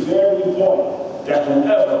 So it's very important that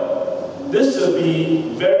whenever, this should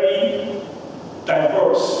be very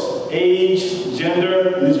diverse, age,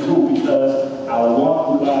 gender in this group, because I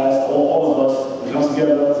want you guys, all of us, to come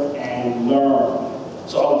together and learn.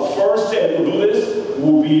 So our first day we'll do this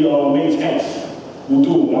will be on May 10th. We'll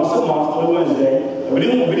do it once a month on Wednesday. And we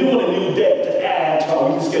didn't want a new day to add to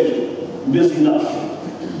our weekly schedule. We're busy enough.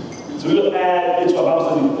 So we'll add it to our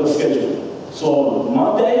Bible study schedule. So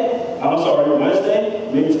Wednesday,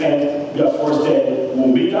 May 10th, be our first day. We'll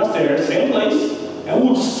meet downstairs, same place, and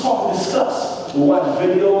we'll just talk and discuss. We'll watch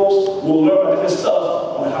videos, we'll learn about different stuff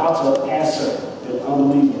on how to answer the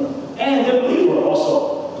unbeliever. And the believer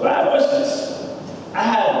also. So I have questions. I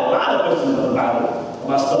have a lot of questions about the Bible,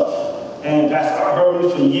 about stuff. And that's what I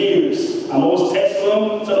heard for years. I'm always texting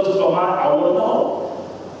them, telling them about mine, I want to know.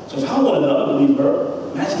 So if I want another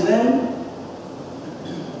believer, imagine them.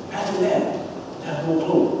 Imagine them. They have no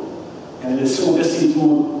clue. And they see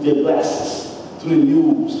through their glasses, through the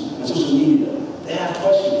news and social media. They have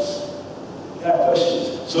questions. They have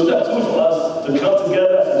questions. So it's opportunity for us to come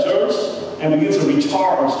together as a church and begin to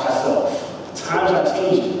recharge ourselves. Times are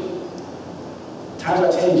changing.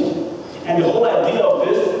 Times are changing. And the whole idea of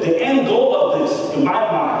this, the end goal of this, in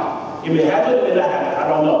my mind, it may happen, it may not happen, I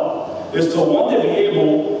don't know, is to one day be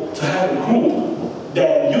able to have a group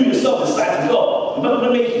that you yourself decide to go. I'm not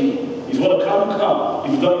going to make you. If you want to come, come.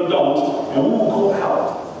 If you don't, you don't. And we will go out.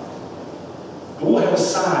 And we will have a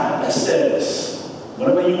sign that says,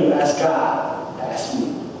 whatever you ask God, ask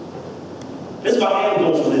me. This is my end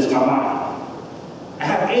goal for this, my mind. I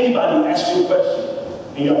have anybody ask you a question,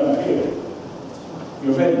 and you're prepared.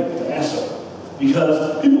 You're ready to answer.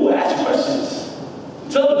 Because people will ask you questions.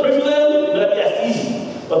 Tell them to pray for them, let me ask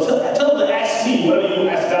easy. But tell them to ask me, whatever you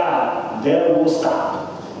ask God, that will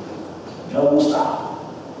stop. That will stop.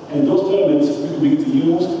 And in those moments, we can begin to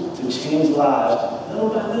use to change lives little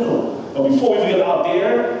by little. But before we get out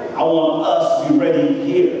there, I want us to be ready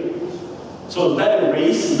here. So it's not a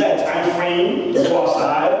race, it's not a time frame to go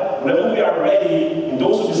outside. Whenever we are ready, and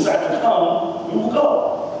those who decide to come, we will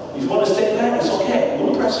go. If you want to stay back, it's okay.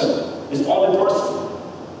 No pressure. It's on the person.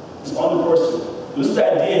 It's on the person. This is the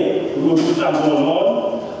idea. We will do something going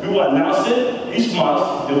on. We will announce it each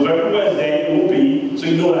month. Every Wednesday it will be, so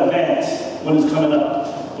you know in advance when it's coming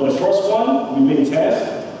up. For the first one, we May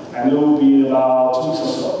 10th, and it will be about 2 weeks or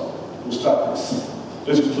so. We'll start this.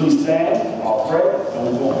 Just please stand, I'll pray, and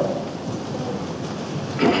we'll go on.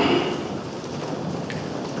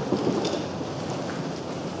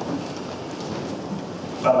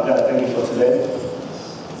 Father God, thank you for today.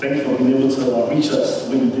 Thank you for being able to reach us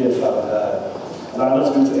when you did, Father God. Allow us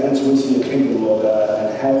to enter into your kingdom, Lord God,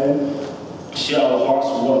 and having share our hearts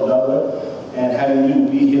with one another, and having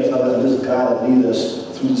you be here, Father, and this God and lead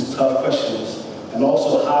us through these tough questions, and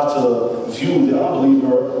also how to view the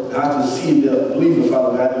unbeliever, and how to see the believer,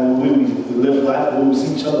 Father God, and when we live life, when we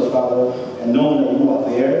see each other, Father, and knowing that you are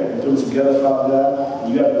there, and put it together, Father God,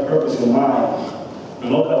 and you have a purpose in mind. And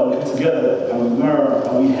Lord God, we come together and we learn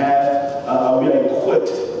and we are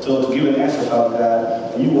equipped to give an answer, Father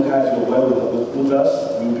God. And you will have your way with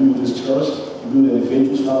us. You will be with this church. You will be with the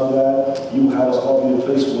individuals, Father God. You will have us all be in a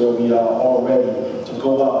place where we are all ready to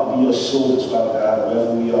go out and be your soldiers, Father God,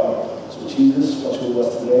 wherever we are. So Jesus, watch over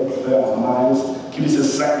us today. Prepare our minds. Keep this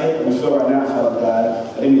excitement we feel right now, Father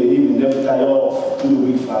God. That it may even never die off through the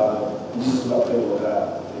week, Father. In Jesus' name I pray, Lord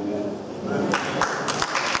God. Amen. Amen.